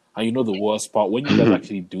 And the worst part, when you guys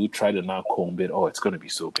actually do try to now comb it, it's going to be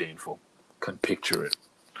so painful. Can picture it.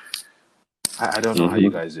 I don't know how you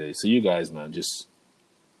guys do it. So you guys, man, just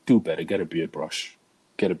do better. Get a beard brush.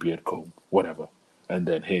 Get a beard comb, whatever. And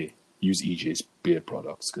then, hey, use EJ's beard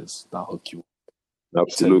products because that'll hook you.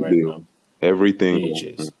 Absolutely. Right, everything.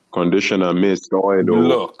 EJ's. Conditioner, mist, oil.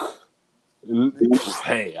 Look.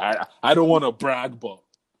 Hey, I don't want to brag, but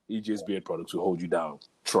EJ's beard products will hold you down.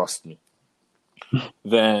 Trust me.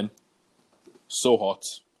 Then, so hot.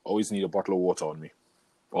 Always need a bottle of water on me.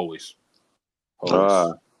 Always.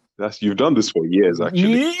 You've done this for years,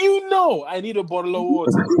 actually. I need a bottle of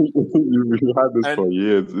water. You've had this for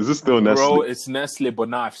years. Is this still Nestle? Bro, it's Nestle, but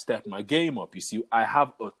now I've stepped my game up. You see, I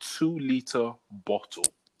have a 2-liter bottle.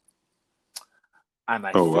 and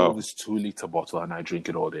I Oh, fill wow. this 2-liter bottle and I drink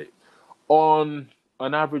it all day. On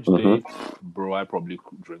an average Mm-hmm. day, bro, I probably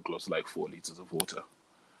drink close to like 4 liters of water.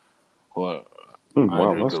 Or I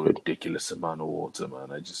Wow, drink that's a good. ridiculous amount of water,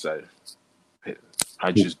 man. I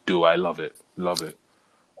just do. I love it. Love it.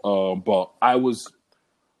 But I was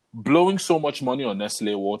blowing so much money on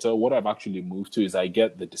Nestle water. What I've actually moved to is I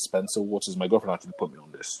get the dispenser waters. My girlfriend actually put me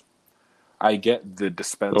on this. I get the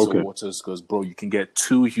dispenser Okay. waters because, bro, you can get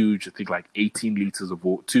 2 huge, I think like 18 liters of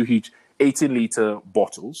water, 2 huge 18-liter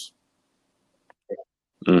bottles.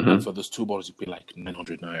 Mm-hmm. And for those 2 bottles, you pay like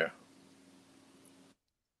 900 naira.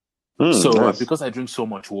 So Nice. because I drink so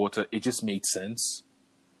much water, it just made sense.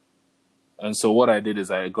 And so what I did is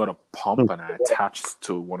I got a pump and I attached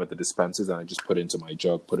to one of the dispensers and I just put it into my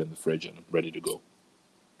jug, put it in the fridge, and I'm ready to go.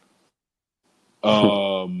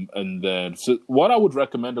 And then so what I would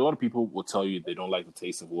recommend, a lot of people will tell you they don't like the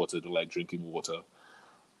taste of water, they don't like drinking water.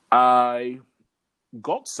 I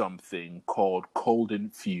got something called Cold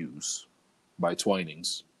Infuse by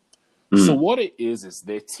Twinings. So what it is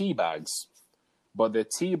they're tea bags, but they're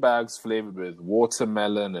tea bags flavored with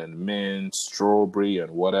watermelon and mint, strawberry,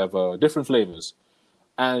 and whatever, different flavors.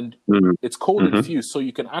 And it's cold infused, so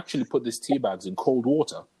you can actually put these tea bags in cold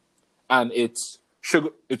water, and it's sugar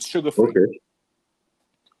free. Okay.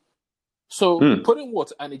 So you put in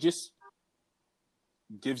water, and it just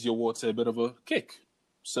gives your water a bit of a kick.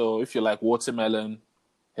 So if you like watermelon,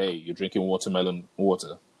 hey, you're drinking watermelon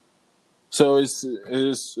water. So it's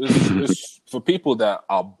for people that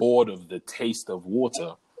are bored of the taste of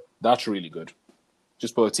water. That's really good.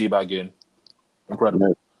 Just put a tea bag in. Incredible.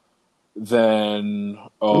 Nice. Then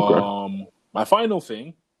my final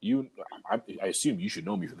thing, I assume you should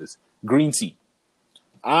know me for this. Green tea.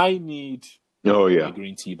 I need my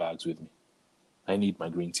green tea bags with me. I need my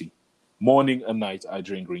green tea. Morning and night, I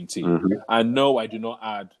drink green tea. I know I do not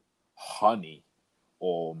add honey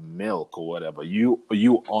or milk or whatever. You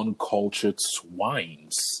uncultured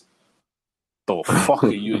swines. The fuck are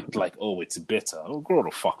you like? Oh, it's bitter. Oh, grow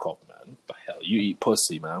the fuck up, man. What the hell? You eat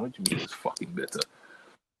pussy, man. What do you mean it's fucking bitter?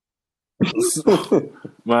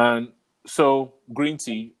 Man, so green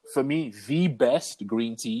tea, for me, the best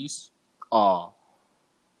green teas are,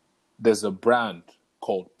 there's a brand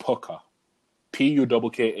called Pukka,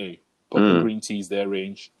 Pukka, Pukka green teas, their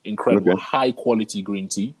range, incredible, high quality green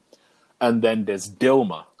tea. And then there's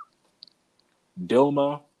Dilma.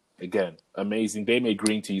 Dilma, again, amazing. They make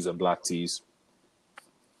green teas and black teas.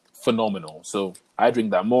 Phenomenal. So I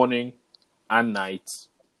drink that morning and night.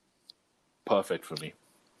 Perfect for me.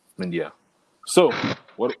 And yeah. So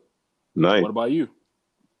what about you?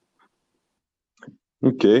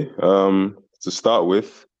 Okay. To start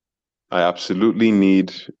with, I absolutely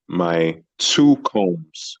need my 2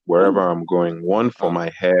 combs wherever I'm going. One for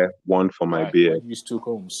my hair, one for my beard. I use 2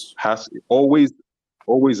 combs. Has always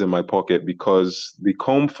in my pocket because the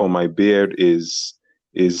comb for my beard is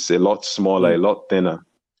a lot smaller, a lot thinner.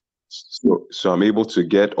 So I'm able to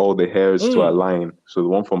get all the hairs to align. So the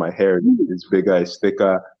one for my hair is bigger, it's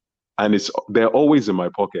thicker, and they're always in my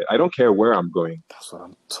pocket. I don't care where I'm going. That's what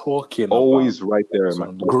I'm talking always about. Right there in my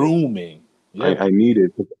pocket. Grooming. Yeah. I need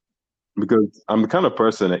it because I'm the kind of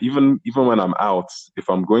person that even when I'm out, if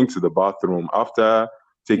I'm going to the bathroom after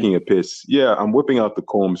taking a piss, I'm whipping out the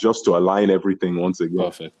combs just to align everything once again.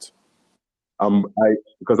 Perfect.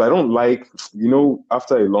 Because I don't like,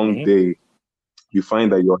 after a long day, you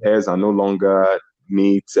find that your hairs are no longer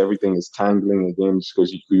neat. Everything is tangling again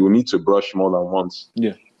because you need to brush more than once.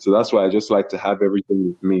 Yeah. So that's why I just like to have everything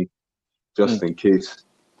with me, just in case.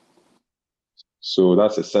 So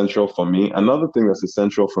that's essential for me. Another thing that's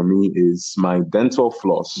essential for me is my dental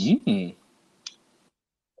floss.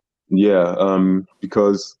 Yeah,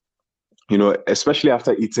 because, especially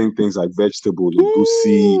after eating things like vegetables,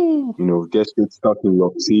 goosey, gets stuck in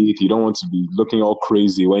your teeth. You don't want to be looking all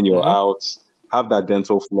crazy when you're out. Have that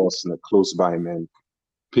dental floss close by, man.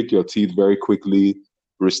 Pick your teeth very quickly.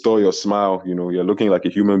 Restore your smile. You're looking like a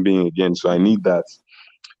human being again. So I need that.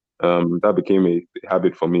 That became a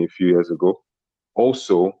habit for me a few years ago.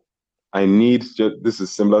 Also, I need, this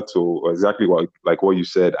is similar to exactly what you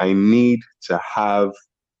said. I need to have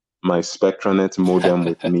my Spectranet modem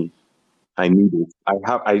with me. I need it.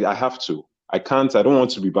 I have to. I can't. I don't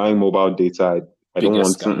want to be buying mobile data. I don't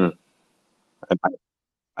want to.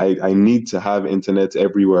 I need to have internet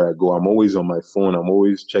everywhere I go. I'm always on my phone. I'm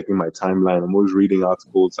always checking my timeline. I'm always reading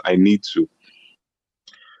articles. I need to.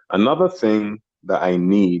 Another thing that I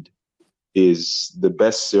need is the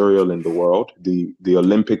best cereal in the world, the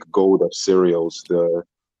Olympic gold of cereals,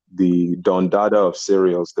 the Don Dada of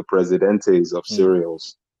cereals, the Presidentes of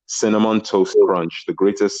cereals, Cinnamon Toast Crunch, the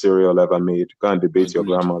greatest cereal ever made. Go and debate your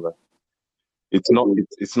grandmother. It's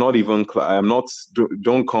not even. I'm not.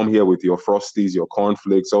 Don't come here with your frosties, your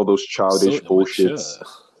cornflakes, all those childish So bullshits.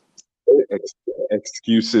 immature.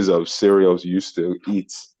 Excuses of cereals you used to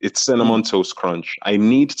eat. It's Cinnamon Toast Crunch. I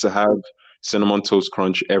need to have Cinnamon Toast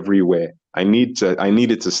Crunch everywhere. I need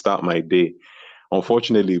it to start my day.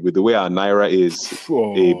 Unfortunately, with the way our naira is,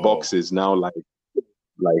 a box is now like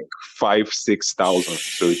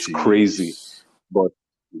 5,000-6,000. So it's crazy. But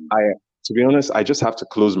to be honest, I just have to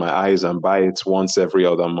close my eyes and buy it once every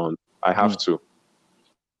other month. I have to.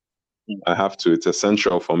 It's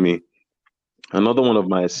essential for me. Another one of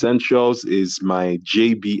my essentials is my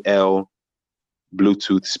JBL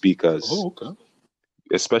Bluetooth speakers. Oh, okay.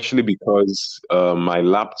 Especially because my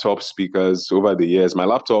laptop speakers over the years, my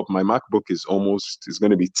MacBook is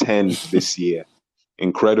going to be 10 this year.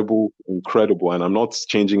 Incredible. And I'm not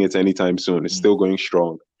changing it anytime soon. It's still going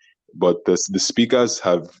strong. But the speakers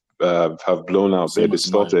have blown out. They're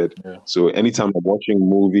distorted. Yeah. So anytime I'm watching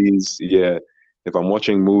movies, if I'm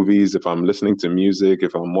watching movies, if I'm listening to music,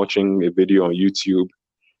 if I'm watching a video on YouTube,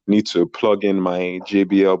 need to plug in my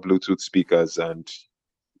JBL Bluetooth speakers, and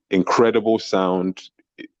incredible sound.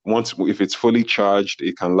 If it's fully charged,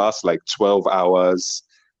 it can last like 12 hours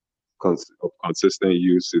of consistent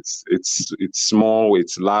use. It's small,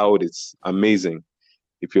 it's loud, it's amazing.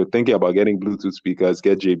 If you're thinking about getting Bluetooth speakers,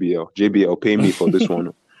 get JBL. JBL, pay me for this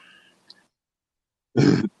one.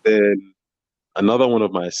 Then another one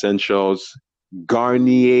of my essentials,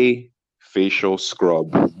 Garnier facial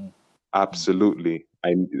scrub. Absolutely.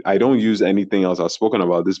 I don't use anything else. I've spoken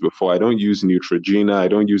about this before. I don't use Neutrogena. I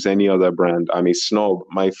don't use any other brand. I'm a snob.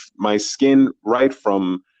 My skin, right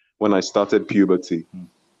from when I started puberty,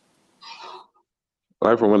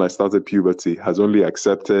 has only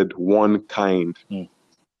accepted one kind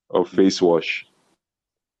of face wash,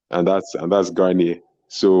 and that's Garnier.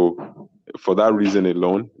 So for that reason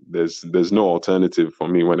alone, there's no alternative for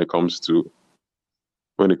me when it comes to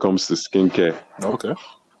skincare. Okay.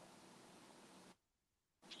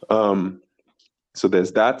 So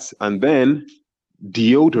there's that, and then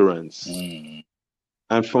deodorants.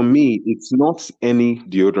 And for me, it's not any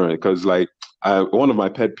deodorant, because one of my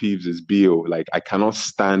pet peeves is BO. Like, I cannot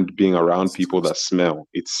stand being around people that smell.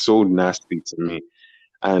 It's so nasty to me.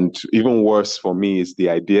 And even worse for me is the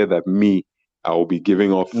idea that I will be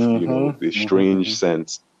giving off, the strange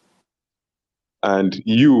scent. And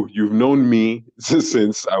you've known me since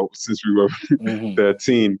we were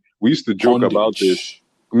 13. We used to joke about this.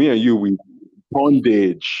 Me and you, we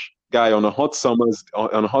bondage, guy, on a hot summer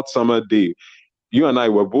day. You and I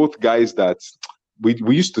were both guys that we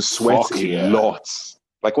used to sweat a lot.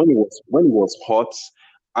 Like when it was hot,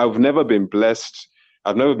 I've never been blessed.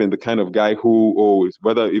 I've never been the kind of guy who,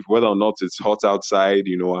 whether or not it's hot outside,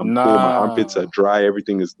 I'm cold, my armpits are dry,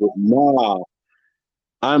 everything is good. Nah,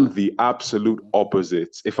 I'm the absolute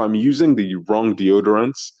opposite. If I'm using the wrong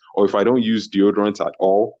deodorants, or if I don't use deodorant at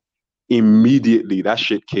all, immediately that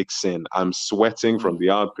shit kicks in. I'm sweating from the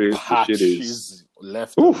armpits. The shit is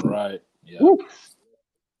left and right. Yeah. Oof.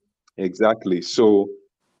 Exactly. So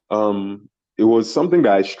it was something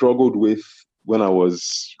that I struggled with when I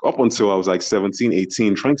was up until I was like 17,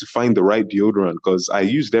 18, trying to find the right deodorant, because I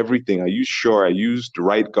used everything. I used Sure, I used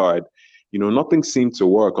Right Guard. Nothing seemed to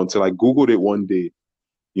work until I Googled it one day.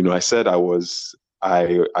 I said I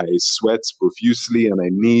sweat profusely and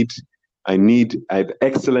I had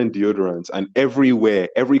excellent deodorants, and everywhere,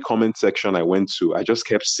 every comment section I went to, I just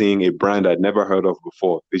kept seeing a brand I'd never heard of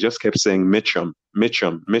before. They just kept saying Mitchum.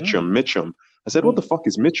 I said, what the fuck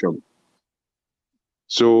is Mitchum?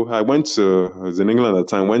 So I was in England at the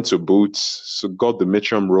time, went to Boots, so got the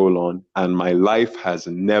Mitchum roll-on, and my life has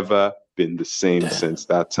never been the same since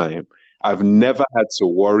that time. I've never had to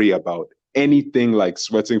worry about anything like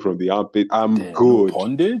sweating from the armpit. I'm good. No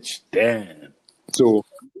bondage? Damn. So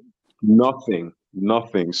nothing.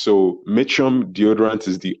 So Mitchum deodorant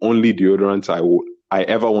is the only deodorant I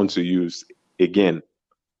ever want to use again.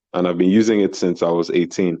 And I've been using it since I was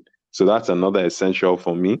 18. So that's another essential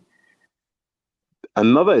for me.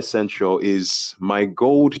 Another essential is my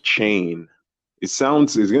gold chain. It's going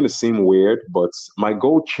to seem weird, but my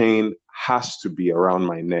gold chain has to be around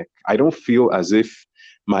my neck. I don't feel as if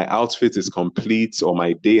my outfit is complete or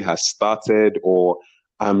my day has started or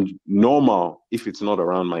I'm normal if it's not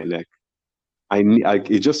around my neck.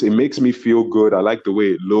 It makes me feel good. I like the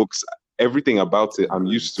way it looks. Everything about it, I'm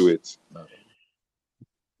used to it.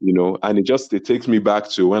 And it takes me back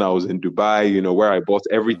to when I was in Dubai, where I bought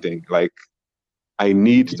everything. Like, I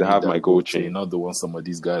need to have my gold chain. Not the one some of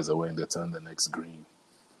these guys are wearing that turn the next green.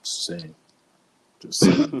 Just saying.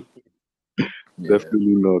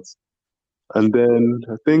 Definitely not. And then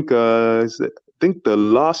I think think the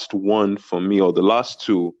last one for me, or the last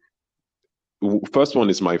two, first one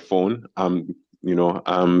is my phone. I'm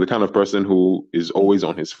the kind of person who is always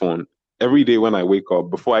on his phone. Every day when I wake up,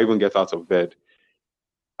 before I even get out of bed,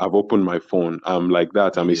 I've opened my phone. I'm like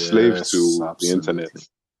that. I'm a slave Yes, to the internet. absolutely.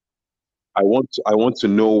 I want to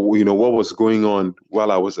know, what was going on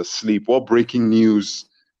while I was asleep. What breaking news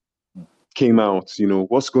came out?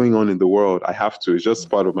 What's going on in the world? I have to. It's just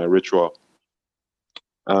part of my ritual.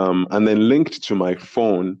 And then linked to my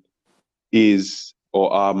phone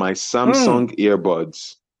are my Samsung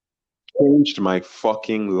earbuds. Changed my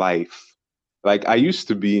fucking life. Like I used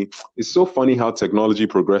to be. It's so funny how technology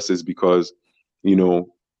progresses because, I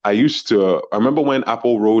remember when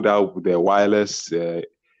Apple rolled out their wireless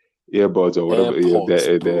earbuds or whatever,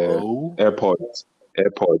 AirPods, the bro.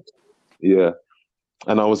 AirPods. Yeah.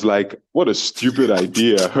 And I was like, what a stupid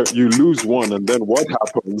idea. You lose one and then what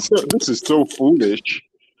happens? This is so foolish.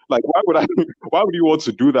 Like, why would you want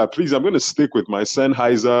to do that? Please, I'm going to stick with my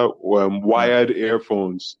Sennheiser wired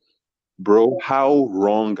earphones. Bro, how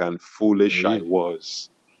wrong and foolish I Really? was.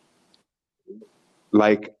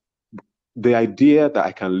 Like, the idea that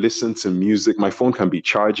I can listen to music, my phone can be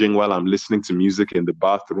charging while I'm listening to music in the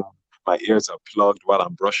bathroom. My ears are plugged while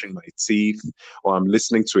I'm brushing my teeth, or I'm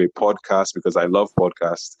listening to a podcast because I love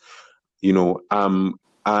podcasts.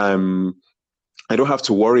 I don't have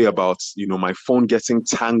to worry about, my phone getting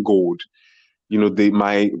tangled. I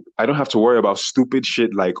don't have to worry about stupid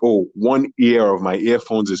shit like, oh, one ear of my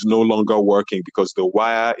earphones is no longer working because the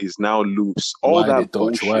wire is now loose. All Why they that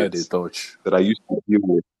touch? Why bullshit they touch? that I used to deal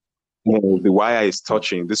with. The wire is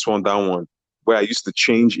touching this one, that one. Where I used to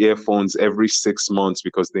change earphones every 6 months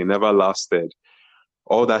because they never lasted.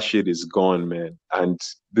 All that shit is gone, man. And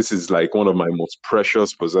this is like one of my most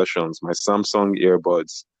precious possessions, my Samsung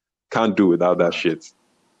earbuds. Can't do without that shit.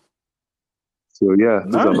 So yeah,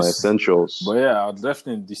 those are my Nice. essentials. But yeah, I'll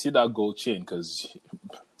definitely. You see that gold chain? Because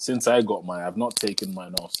since I got mine, I've not taken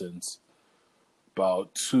mine off since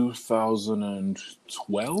about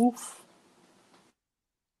 2012.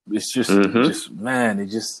 It's just man. It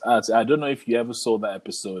just I don't know if you ever saw that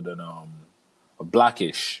episode on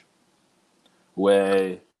Blackish,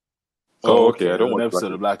 where okay. I don't an want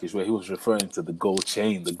episode of Blackish where he was referring to the gold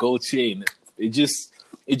chain. The gold chain. It just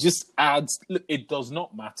adds. Look, it does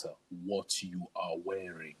not matter what you are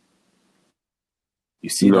wearing. You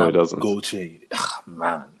see No, that it doesn't. gold chain,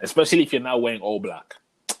 man. Especially if you're now wearing all black.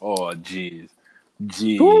 Oh, jeez.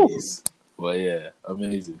 Well, yeah,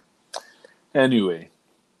 amazing. Anyway,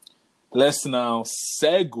 let's now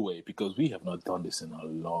segue because we have not done this in a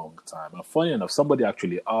long time. And funny enough, somebody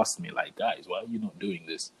actually asked me, like, guys, why are you not doing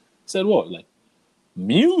this? I said, what? Like,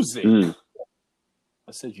 music.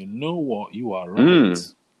 I said, you know what? You are right.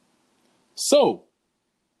 So,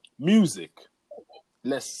 music.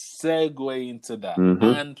 Let's segue into that.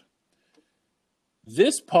 And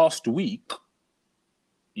this past week,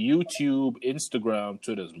 YouTube, Instagram,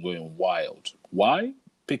 Twitter's going wild. Why?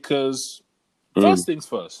 Because first things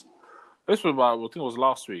first. This was about, I think it was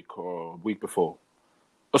last week or week before.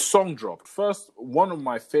 A song dropped. First, one of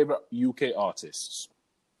my favorite UK artists,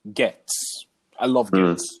 Gets. I love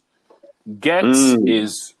Gets. Gets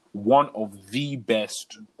is one of the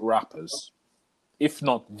best rappers, if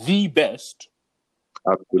not the best,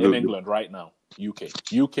 in England right now.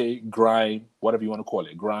 UK, grime, whatever you want to call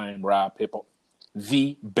it. Grime, rap, hip-hop.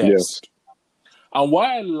 The best. Yes. And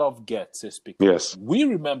why I love Gets is because we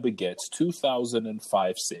remember Gets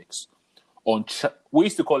 2005-06 on we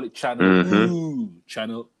used to call it Channel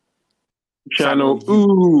Channel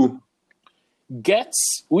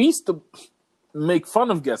Gets. We used to make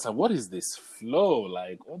fun of Gets and what is this flow?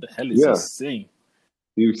 Like, what the hell is he saying?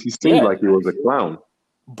 He seemed like he was a clown.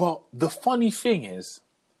 But the funny thing is,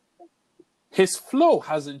 his flow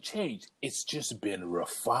hasn't changed. It's just been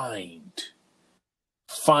refined.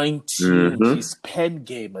 Fine-tuned. His pen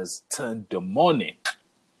game has turned demonic.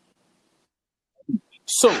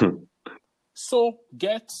 So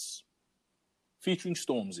Gets featuring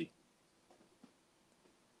Stormzy.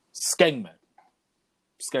 Skengman.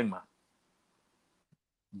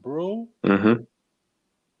 Bro, that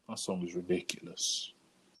song is ridiculous.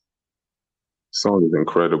 Song is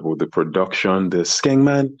incredible. The production, the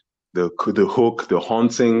Skengman, the hook, the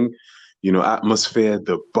haunting, atmosphere,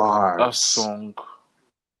 the bars. That song.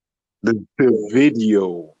 The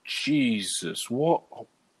video. Jesus, what?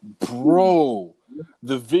 Bro.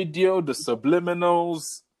 The video, the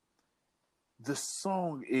subliminals. The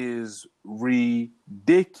song is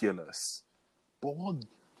ridiculous. But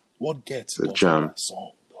what gets the jam that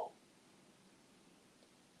song, though?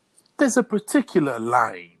 There's a particular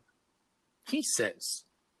line. He says,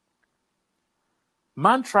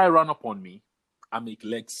 "Man try run up on me, I make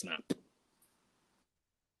leg snap.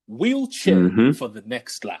 Wheelchair for the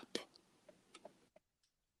next lap.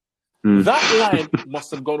 That line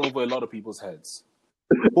must have gone over a lot of people's heads.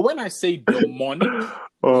 But when I say demonic,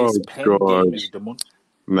 his pen game is demonic.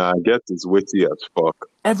 Nah, I guess it's witty as fuck.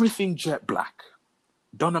 Everything jet black.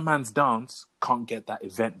 Donna Man's dance can't get that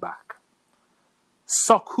event back.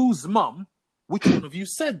 Suck whose mum? Which one of you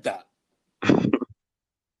said that?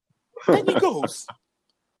 Then he goes,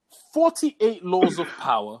 48 laws of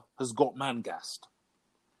power has got man gassed.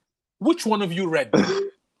 Which one of you read that?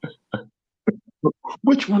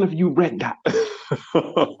 Which one of you read that?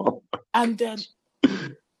 And then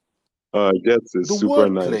I guess it's the super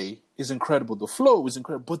wordplay nice. is incredible. The flow is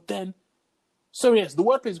incredible. But then, so yes, the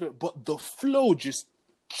wordplay is great, but the flow just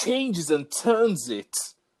changes and turns it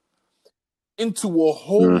into a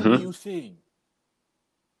whole new thing.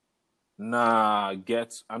 Nah,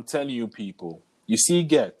 Ghetts, I'm telling you people. You see,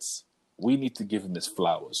 Ghetts, we need to give him his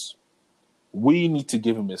flowers. We need to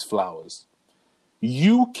give him his flowers.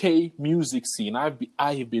 UK music scene,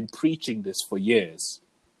 I have been preaching this for years.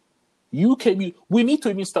 We need to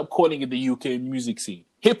even stop calling it the UK music scene.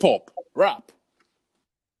 Hip-hop, rap.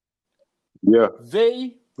 Yeah.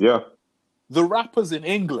 The rappers in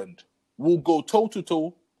England will go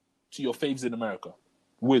toe-to-toe to your faves in America.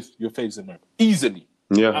 With your faves in America. Easily.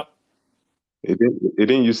 Yeah. It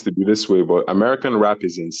didn't used to be this way, but American rap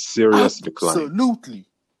is in serious decline. Absolutely.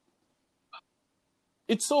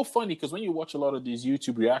 It's so funny because when you watch a lot of these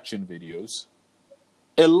YouTube reaction videos,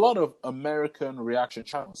 a lot of American reaction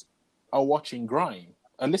channels are watching grime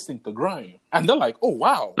and listening to grime. And they're like, oh,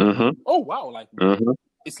 wow. Oh, wow. Like,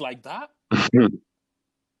 it's like that?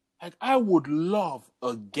 Like, I would love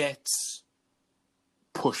a Ghetts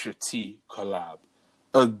Pusha T collab.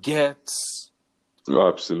 A Ghetts...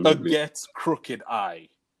 Absolutely. A Ghetts Crooked Eye.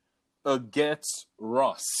 A Ghetts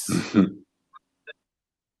Russ.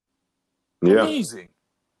 Yeah. Amazing.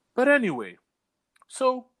 But anyway,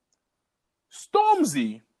 so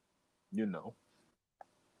Stormzy,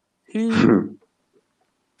 he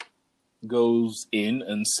goes in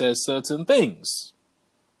and says certain things.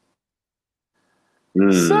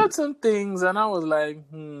 Certain things, and I was like,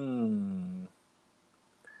 who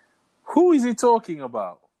is he talking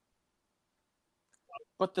about?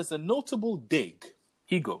 But there's a notable dig.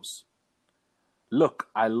 He goes, look,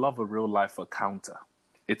 I love a real life encounter.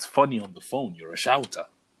 It's funny on the phone, you're a shouter.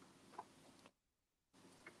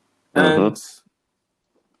 And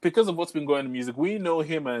because of what's been going on in music, we know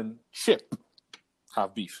him and Chip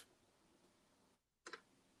have beef.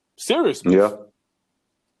 Serious beef. Yeah.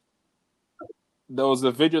 There was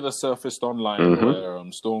a video that surfaced online where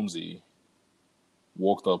Stormzy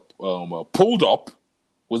walked up, pulled up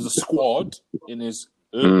with a squad in his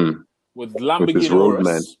with Lamborghini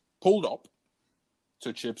Urus, pulled up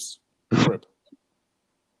to Chip's crib.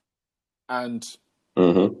 And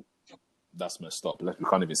that's messed up. Like, we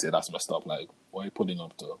can't even say that's messed up. Like, why are you pulling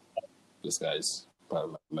up to this guy's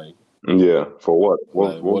like? Yeah, for what?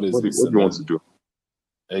 What do you want to do?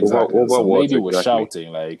 Exactly. Over the what lady was exactly?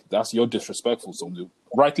 shouting, like, that's you're disrespectful. Something,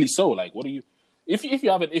 rightly so. Like, what do you? If you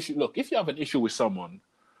have an issue, look, if you have an issue with someone,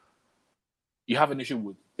 you have an issue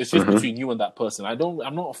with. It's just between you and that person.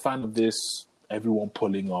 I'm not a fan of this. Everyone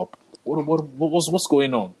pulling up. What's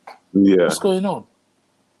going on? Yeah. What's going on?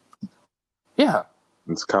 Yeah.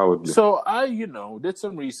 It's cowardly. So I, did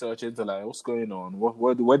some research into like what's going on.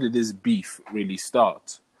 Where did this beef really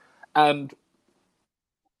start? And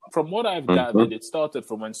from what I've gathered, it started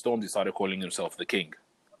from when Stormzy started calling himself the king.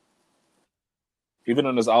 Even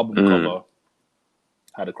on his album cover,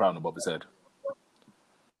 had a crown above his head.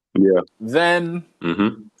 Yeah. Then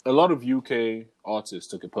a lot of UK artists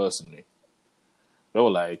took it personally. They were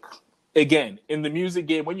like, again, in the music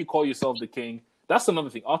game, when you call yourself the king, that's another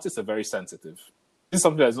thing. Artists are very sensitive. This is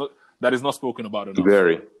something that is not spoken about enough.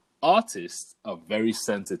 Very. Artists are very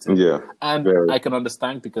sensitive. Yeah. And very. I can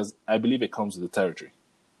understand because I believe it comes with the territory.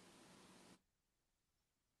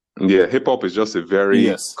 Yeah, hip hop is just a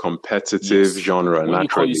very competitive genre. When you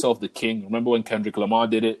call yourself the king, remember when Kendrick Lamar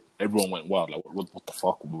did it? Everyone went wild. Like, what the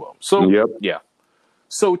fuck? So, yeah.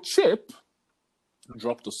 So Chip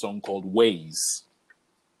dropped a song called Ways.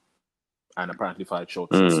 And apparently fired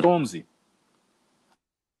shots at Stormzy.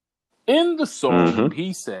 In the song,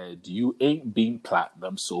 he said, you ain't been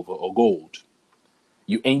platinum, silver, or gold.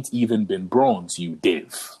 You ain't even been bronze, you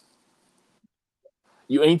div.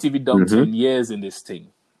 You ain't even done 10 years in this thing.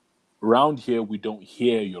 Round here, we don't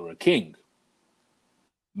hear you're a king.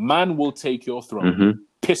 Man will take your throne,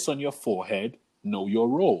 piss on your forehead, know your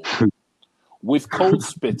role. With cold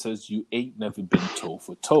spitters, you ain't never been toe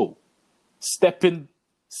for toe. Stepping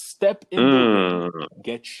Step in the ring,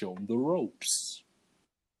 get shown the ropes.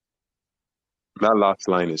 That last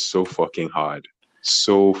line is so fucking hard.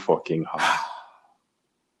 So fucking hard.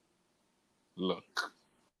 Look.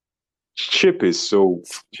 Chip is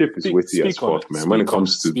witty as fuck, man. When it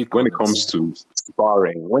comes to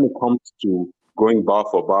sparring, when it comes to going bar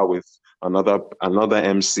for bar with another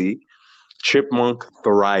MC, Chipmunk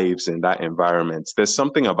thrives in that environment. There's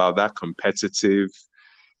something about that competitive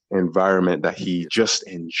environment that he just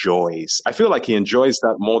enjoys. I feel like he enjoys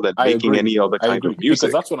that more than making any other kind of music.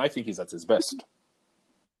 Because that's when I think he's at his best.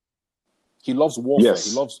 He loves warfare.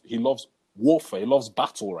 Yes. He loves warfare. He loves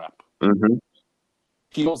battle rap. Mm-hmm.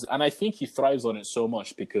 He loves, and I think he thrives on it so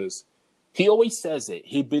much because he always says it.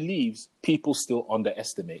 He believes people still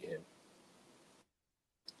underestimate him.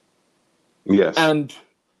 Yes. And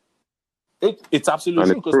it's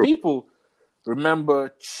absolutely true because people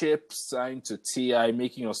remember Chip signed to T.I.,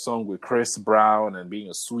 making a song with Chris Brown and being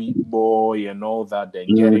a sweet boy and all that, then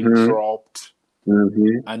getting dropped.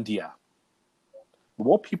 Mm-hmm. And yeah. But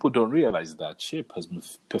what people don't realize is that Chip has been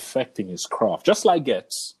perfecting his craft, just like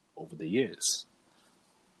Getz, over the years.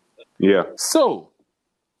 Yeah. So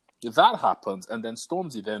that happens, and then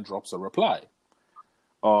Stormzy then drops a reply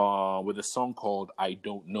with a song called "I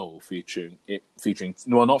Don't Know," featuring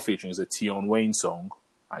not featuring, it's a Tion Wayne song.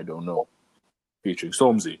 I Don't Know, featuring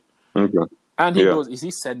Stormzy. Okay. And he goes, "Is he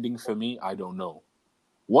sending for me? I don't know.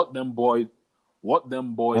 What them boy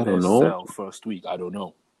they sell first week? I don't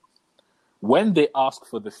know. When they ask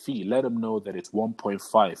for the fee, let them know that it's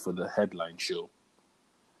 1.5 for the headline show.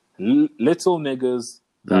 Little niggas."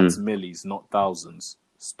 That's millies, not thousands.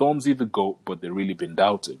 Stormzy the GOAT, but they really been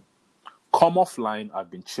doubting. Come offline,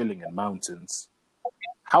 I've been chilling in mountains.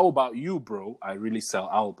 How about you, bro? I really sell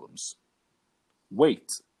albums.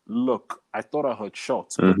 Wait, look, I thought I heard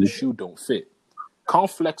shots, but the shoe don't fit. Can't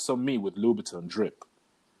flex on me with Louboutin drip.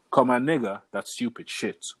 Come on, nigga, that's stupid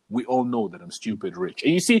shit. We all know that I'm stupid rich.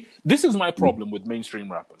 And you see, this is my problem with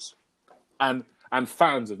mainstream rappers and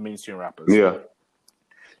fans of mainstream rappers. Yeah.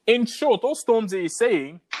 In short, all Stormzy is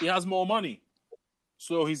saying, he has more money.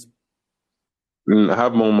 So he's... I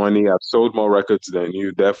have more money, I've sold more records than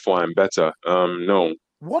you, therefore I'm better. No.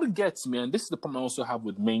 What gets me, and this is the problem I also have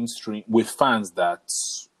with fans that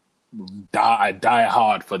die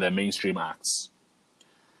hard for their mainstream acts.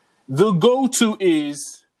 The go-to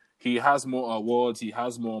is, he has more awards, he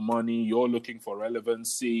has more money, you're looking for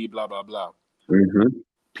relevancy, blah, blah, blah. Mm-hmm.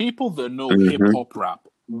 People that know hip-hop rap,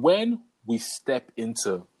 when we step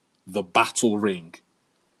into the battle ring,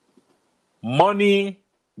 money,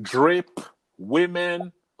 drip,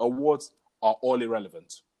 women, awards are all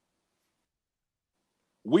irrelevant.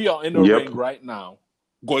 We are in a ring right now,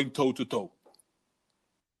 going toe to toe.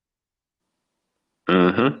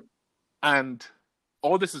 Mm-hmm. And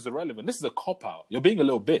all this is irrelevant. This is a cop-out. You're being a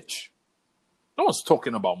little bitch. No one's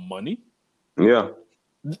talking about money. Yeah.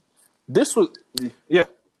 This was... Yeah.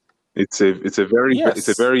 It's a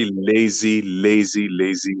very lazy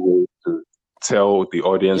way to tell the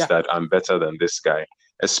audience that I'm better than this guy,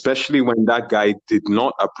 especially when that guy did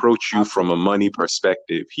not approach you from a money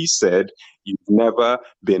perspective. He said you've never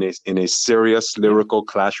been in a serious lyrical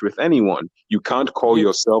clash with anyone. You can't call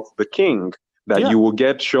yourself the king, that you will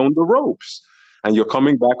get shown the ropes. And you're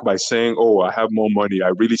coming back by saying, oh, I have more money,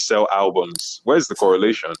 I really sell albums. Where's the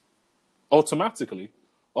correlation? Automatically,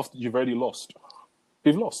 you've already lost.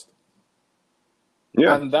 You've lost.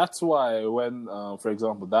 Yeah. And that's why when, for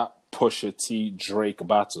example, that Pusha T Drake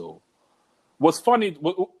battle was funny.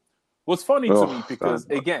 Was funny to me because,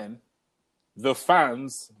 again, the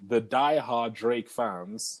fans, the diehard Drake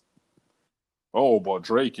fans, but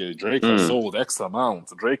Drake has sold X amount.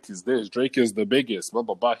 Drake is this. Drake is the biggest. Blah,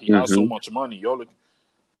 blah, blah. He has so much money.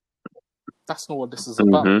 That's not what this is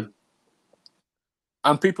about.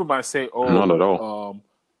 And people might say, not at all.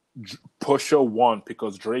 Pusha won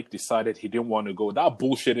because Drake decided he didn't want to go. That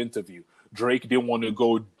bullshit interview. Drake didn't want to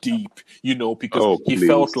go deep, because he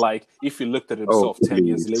felt like if he looked at himself 10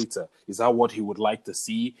 years later, is that what he would like to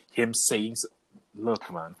see him saying?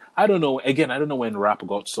 Look, man, I don't know. Again, I don't know when rap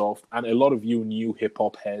got soft, and a lot of you new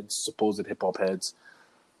hip-hop heads, supposed hip-hop heads,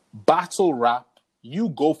 battle rap, you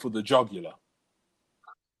go for the jugular.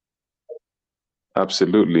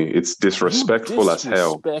 Absolutely. It's disrespectful as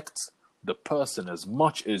hell. Disrespect the person as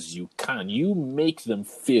much as you can. You make them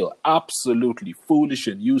feel absolutely foolish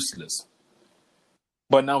and useless.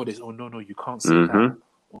 But nowadays, no, you can't say that.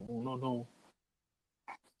 Oh, no.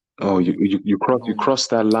 Oh, you cross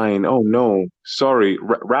that line. Oh no, sorry.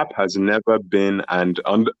 Rap has never been, and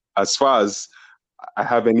as far as I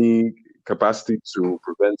have any capacity to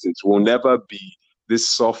prevent it, will never be this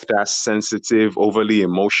soft ass, sensitive, overly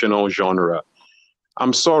emotional genre.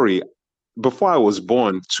 I'm sorry. Before I was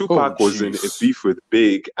born, Tupac was in a jeez. beef with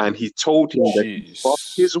Big, and he told him that he fucked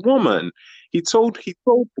Jeez. his woman. He told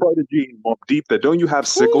Prodigy in Mobb Deep that don't you have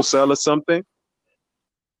sickle cell or something?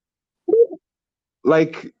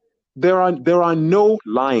 Like there are no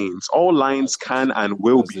lines. All lines can and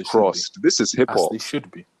will As be they should be. crossed. This is hip As hop. they should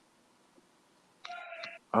be.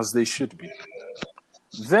 As they should be.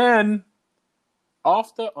 Then,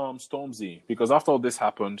 after Stormzy, because after all this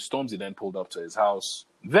happened, Stormzy then pulled up to his house.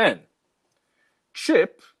 Then,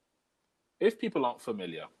 Chip, if people aren't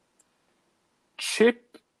familiar,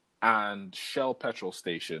 Chip and Shell petrol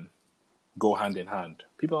station go hand in hand.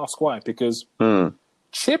 People ask why, because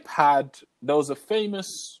Chip there was a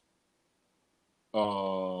famous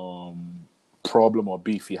problem or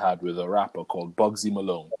beef he had with a rapper called Bugsy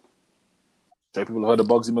Malone. So people heard of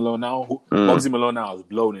Bugsy Malone now? Bugsy Malone now is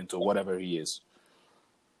blown into whatever he is.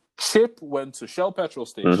 Chip went to Shell petrol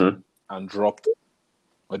station and dropped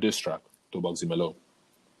a diss track to Bugsy Malone.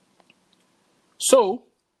 So,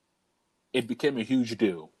 it became a huge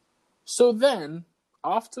deal. So then,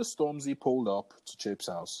 after Stormzy pulled up to Chip's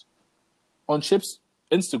house, on Chip's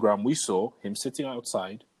Instagram, we saw him sitting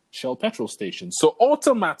outside Shell petrol station. So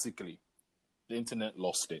automatically, the internet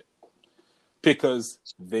lost it because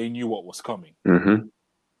they knew what was coming.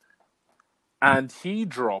 And he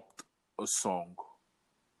dropped a song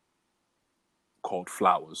called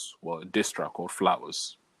Flowers, well, a diss track called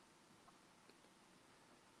Flowers,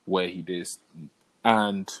 where he dissed.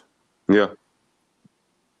 And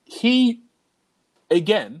he,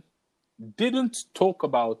 again, didn't talk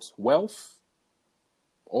about wealth,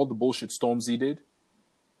 all the bullshit Stormzy did.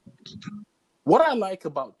 What I like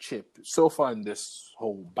about Chip so far in this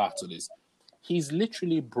whole battle is he's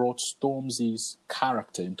literally brought Stormzy's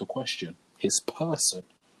character into question, his person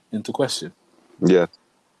into question. Yeah.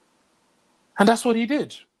 And that's what he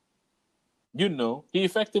did. You know, he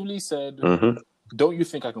effectively said, don't you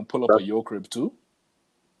think I can pull up at your crib too?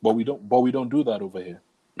 But we don't do that over here.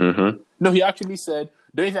 No, he actually said,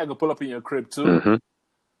 don't you think I can pull up in your crib too?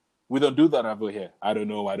 We don't do that over here. I don't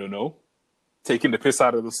know. Taking the piss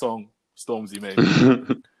out of the song Stormzy made.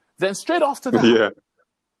 Then straight after that,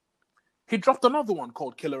 he dropped another one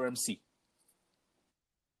called Killer MC.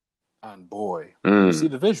 And boy, you see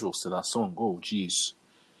the visuals to that song. Oh, jeez.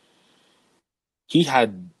 He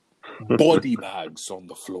had body bags on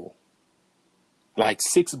the floor. Like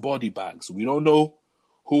 6 body bags. We don't know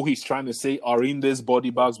who he's trying to say are in these body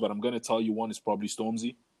bags, but I'm going to tell you one is probably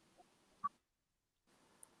Stormzy.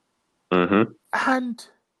 And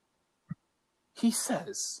he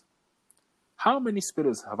says, how many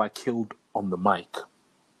spitters have I killed on the mic?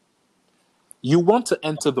 You want to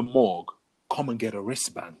enter the morgue, come and get a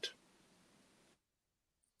wristband.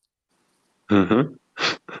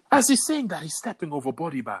 As he's saying that, he's stepping over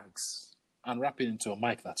body bags and rapping into a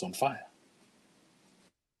mic that's on fire.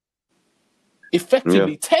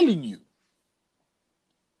 Effectively telling you,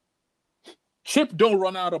 Chip don't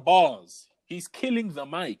run out of bars. He's killing the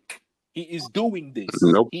mic. He is doing this.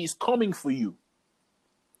 He's coming for you.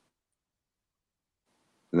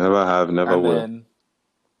 Never have, never will. Then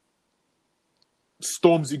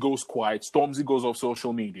Stormzy goes quiet. Stormzy goes off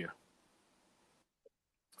social media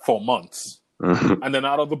for months. And then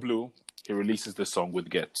out of the blue, he releases this song with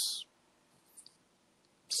Ghetts.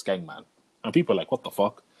 Skengman. And people are like, what the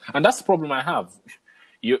fuck? And that's the problem I have.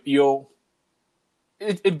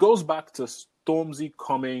 It goes back to Stormzy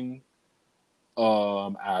coming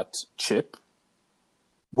at Chip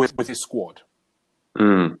with his squad.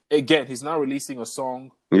 Again, he's now releasing a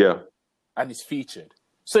song. And he's featured.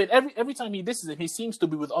 So every time he disses him, he seems to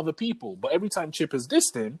be with other people. But every time Chip has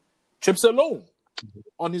dissed him, Chip's alone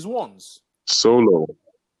on his ones. Solo.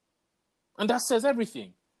 And that says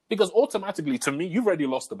everything. Because automatically, to me, you've already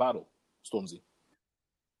lost the battle, Stormzy.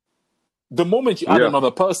 The moment you add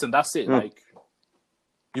another person, that's it. Like,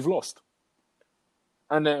 you've lost.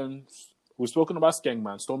 And then we've spoken about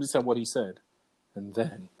Skengman. Stormzy said what he said. And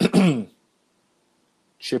then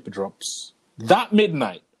Chip drops that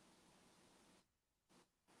midnight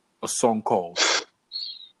a song called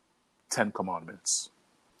 10 Commandments.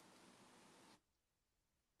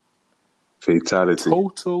 Fatality.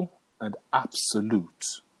 Total and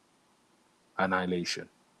absolute annihilation.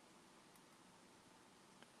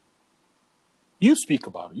 You speak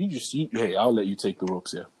about it. Hey, I'll let you take the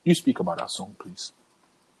ropes here. You speak about that song, please.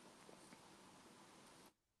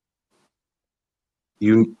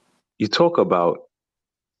 You talk about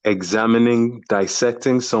examining,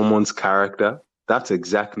 dissecting someone's character. That's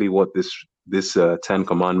exactly what this 10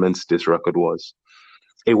 Commandments, this record was.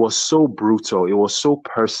 It was so brutal. It was so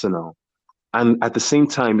personal. And at the same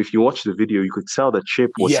time, if you watch the video, you could tell that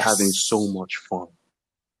Chip was having so much fun.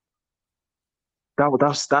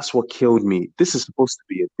 That's what killed me. This is supposed to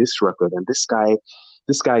be a diss record, and this guy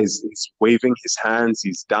is waving his hands,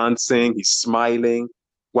 he's dancing, he's smiling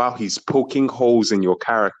while he's poking holes in your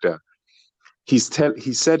character. He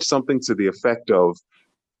said something to the effect of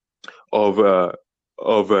uh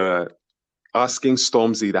of asking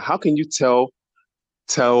Stormzy that how can you tell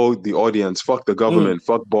the audience fuck the government,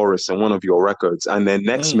 fuck Boris in one of your records, and then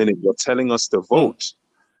next minute you're telling us to vote.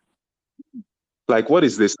 Like, what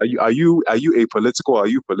is this? Are you apolitical? Are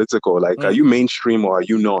you political? Like, are you mainstream or are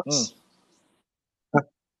you not?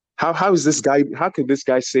 How is this guy? How could this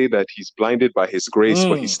guy say that he's blinded by his grace,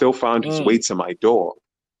 but he still found his way to my door?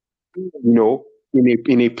 You know,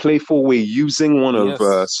 in a playful way, using one of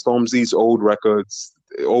Stormzy's old records,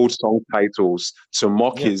 old song titles to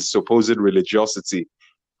mock his supposed religiosity.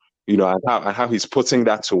 You know, and how he's putting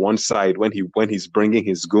that to one side when he's bringing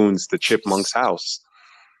his goons to Chipmunk's house.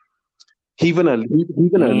 He even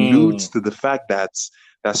alludes to the fact that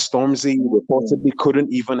Stormzy reportedly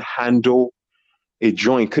couldn't even handle a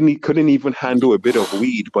joint, couldn't even handle a bit of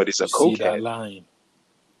weed, but it's a cokehead. See that line?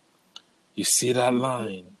 You see that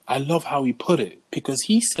line? I love how he put it, because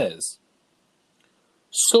he says,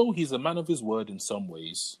 so he's a man of his word in some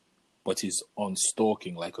ways, but he's on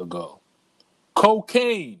stalking like a girl.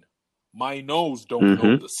 Cocaine! My nose don't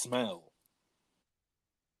know the smell.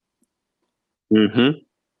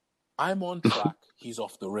 I'm on track. He's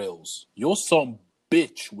off the rails. You're some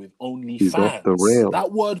bitch with only He's fans. off the rails. That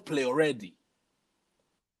wordplay already.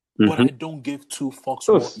 But I don't give two fucks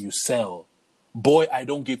what you sell. Boy, I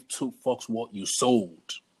don't give two fucks what you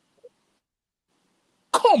sold.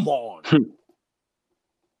 Come on.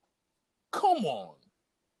 Come on.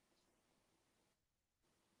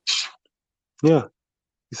 Yeah.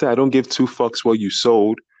 He said, I don't give two fucks what you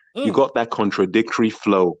sold. You got that contradictory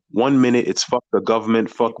flow. 1 minute it's fuck the government,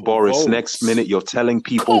 fuck people Boris. Vote. Next minute you're telling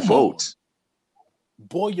people vote.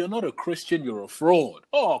 Boy, you're not a Christian, you're a fraud.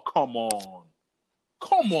 Oh, come on.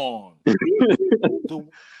 Come on.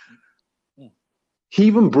 He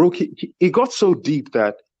even broke it. It got so deep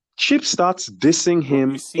that Chip starts dissing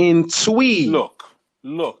him in tweet.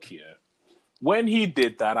 Look here. When he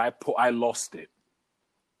did that, I lost it.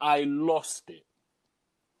 I lost it.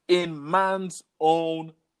 In man's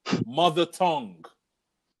own mother tongue.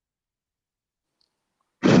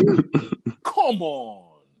 Come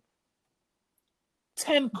on.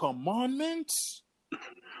 10 Commandments?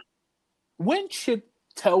 When Chip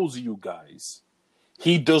tells you guys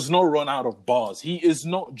he does not run out of bars, he is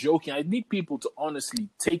not joking. I need people to honestly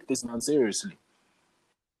take this man seriously.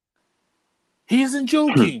 He isn't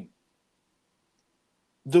joking.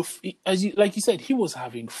 Like you said, he was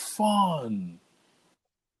having fun.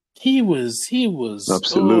 He was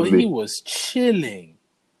absolutely. He was chilling.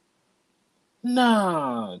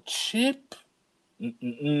 Nah, Chip.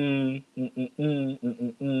 And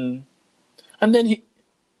then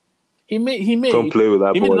he made Don't play with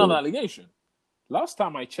that boy. Another allegation. Last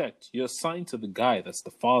time I checked, you're signed to the guy that's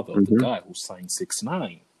the father of the guy who signed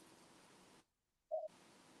 6ix9ine.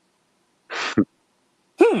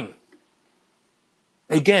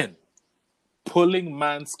 Again, pulling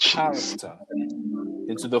man's character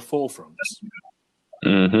into the forefront.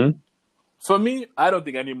 For me, I don't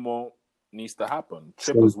think any more needs to happen.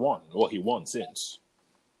 Chip has won what he won since.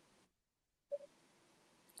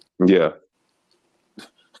 Yeah.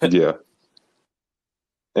 Yeah.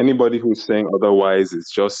 Anybody who's saying otherwise is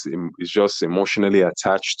just emotionally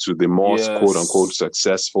attached to the more quote unquote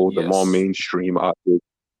successful, the more mainstream artist.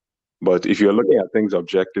 But if you're looking at things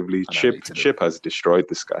objectively, Chip has destroyed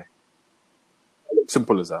this guy.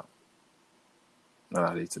 Simple as that. And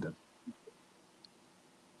I hated him.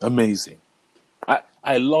 Amazing.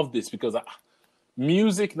 I love this because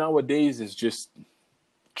music nowadays is just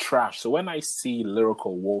trash. So when I see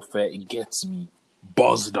lyrical warfare, it gets me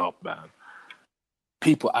buzzed up, man.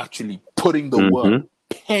 People actually putting the work,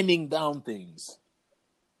 penning down things.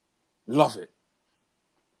 Love it.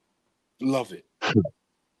 Love it.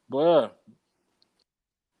 But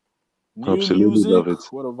new absolutely music, love it.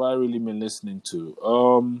 what have I really been listening to?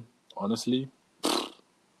 Honestly,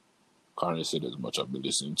 can't really say there's much I've been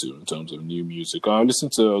listening to in terms of new music. I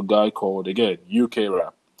listened to a guy called, again, UK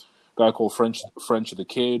rap. A guy called French the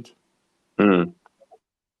Kid.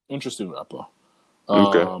 Interesting rapper.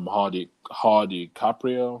 Hardy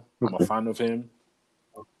Caprio. I'm a fan of him.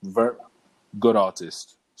 Very good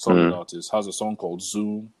artist. Solid artist. Has a song called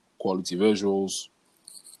Zoom. Quality visuals.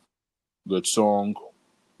 Good song.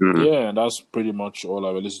 Yeah, and that's pretty much all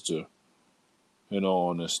I will listen to. In all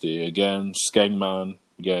honesty. Again, Skengman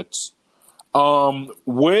gets...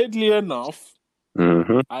 weirdly enough,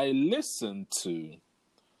 I listened to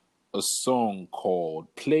a song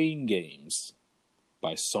called Playing Games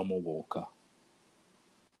by Summer Walker.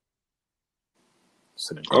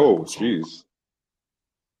 It's an incredible song. jeez.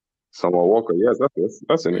 Summer Walker, yes,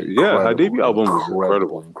 that's an her debut album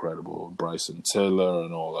was incredible. Bryson Tiller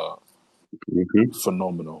and all that, Mm-hmm.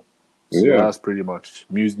 phenomenal. So that's pretty much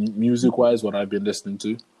music-wise what I've been listening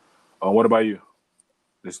to. What about you?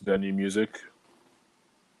 Listen to any music?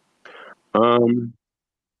 What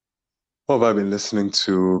have I been listening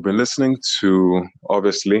to? Been listening to,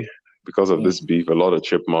 obviously, because of this beef, a lot of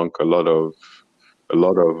Chipmunk, a lot of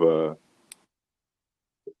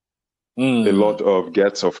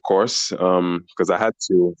Ghetts, of course, because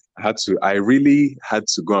I really had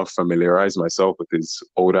to go and familiarize myself with his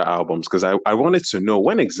older albums because I wanted to know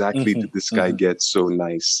when exactly did this guy get so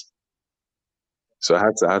nice. So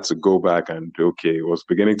I had to go back and it was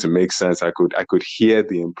beginning to make sense. I could hear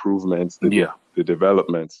the improvements, the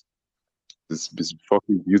development. It's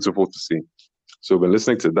fucking beautiful to see. So I've been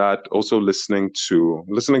listening to that. Also listening to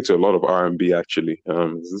a lot of R&B actually.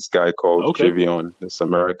 There's this guy called Javion, this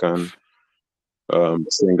American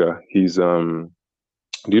singer. He's do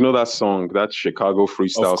you know that song, that Chicago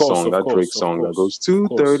freestyle song, that Drake song that goes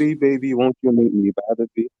 2:30, baby, won't you meet me by the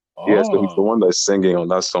beat? Yeah, so he's the one that's singing on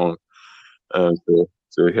that song. So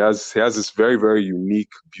he has this very, very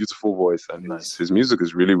unique, beautiful voice, and his music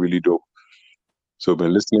is really, really dope. So I've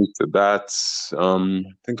been listening to that. I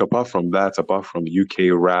think apart from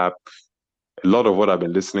UK rap, a lot of what I've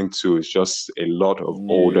been listening to is just a lot of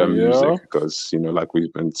older music because, like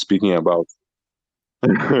we've been speaking about,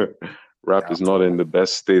 rap is not in the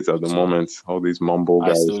best state at the moment. All these mumble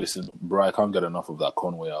guys. I still listen, bro. I can't get enough of that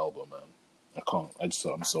Conway album, man. I can't. I'm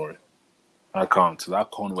sorry. I can't.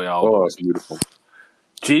 That Conway album is beautiful.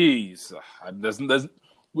 Jeez, there's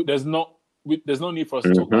no need for us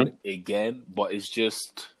to talk about it again, but it's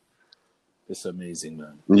amazing,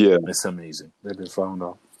 man. Yeah, it's amazing. They've been found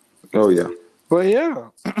out. Oh yeah, but yeah,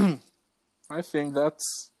 I think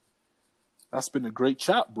that's been a great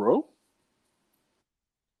chat, bro.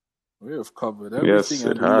 We have covered everything,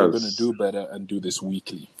 and we are going to do better and do this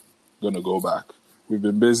weekly. Going to go back. We've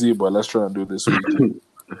been busy, but let's try and do this weekly.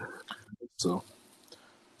 So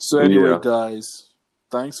anyway, guys.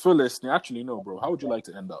 Thanks for listening. Actually, no, bro. How would you like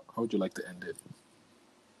to end up? How would you like to end it?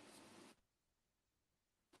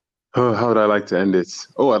 How would I like to end it?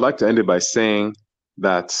 I'd like to end it by saying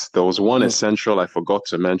that there was one essential I forgot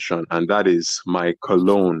to mention, and that is my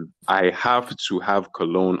cologne. I have to have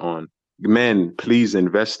cologne on. Men, please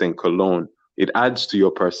invest in cologne. It adds to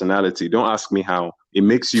your personality. Don't ask me how. It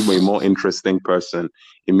makes you a more interesting person.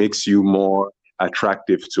 It makes you more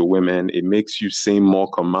attractive to women. It makes you seem more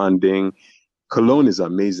commanding. Cologne is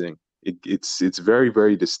amazing. It's very,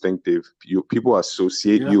 very distinctive. People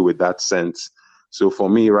associate you with that scent. So for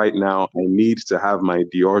me right now, I need to have my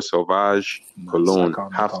Dior Sauvage cologne.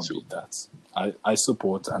 I can't beat that. I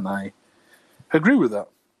support and I agree with that.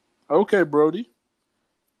 Okay, Brody.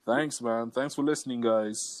 Thanks, man. Thanks for listening,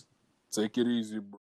 guys. Take it easy, bro.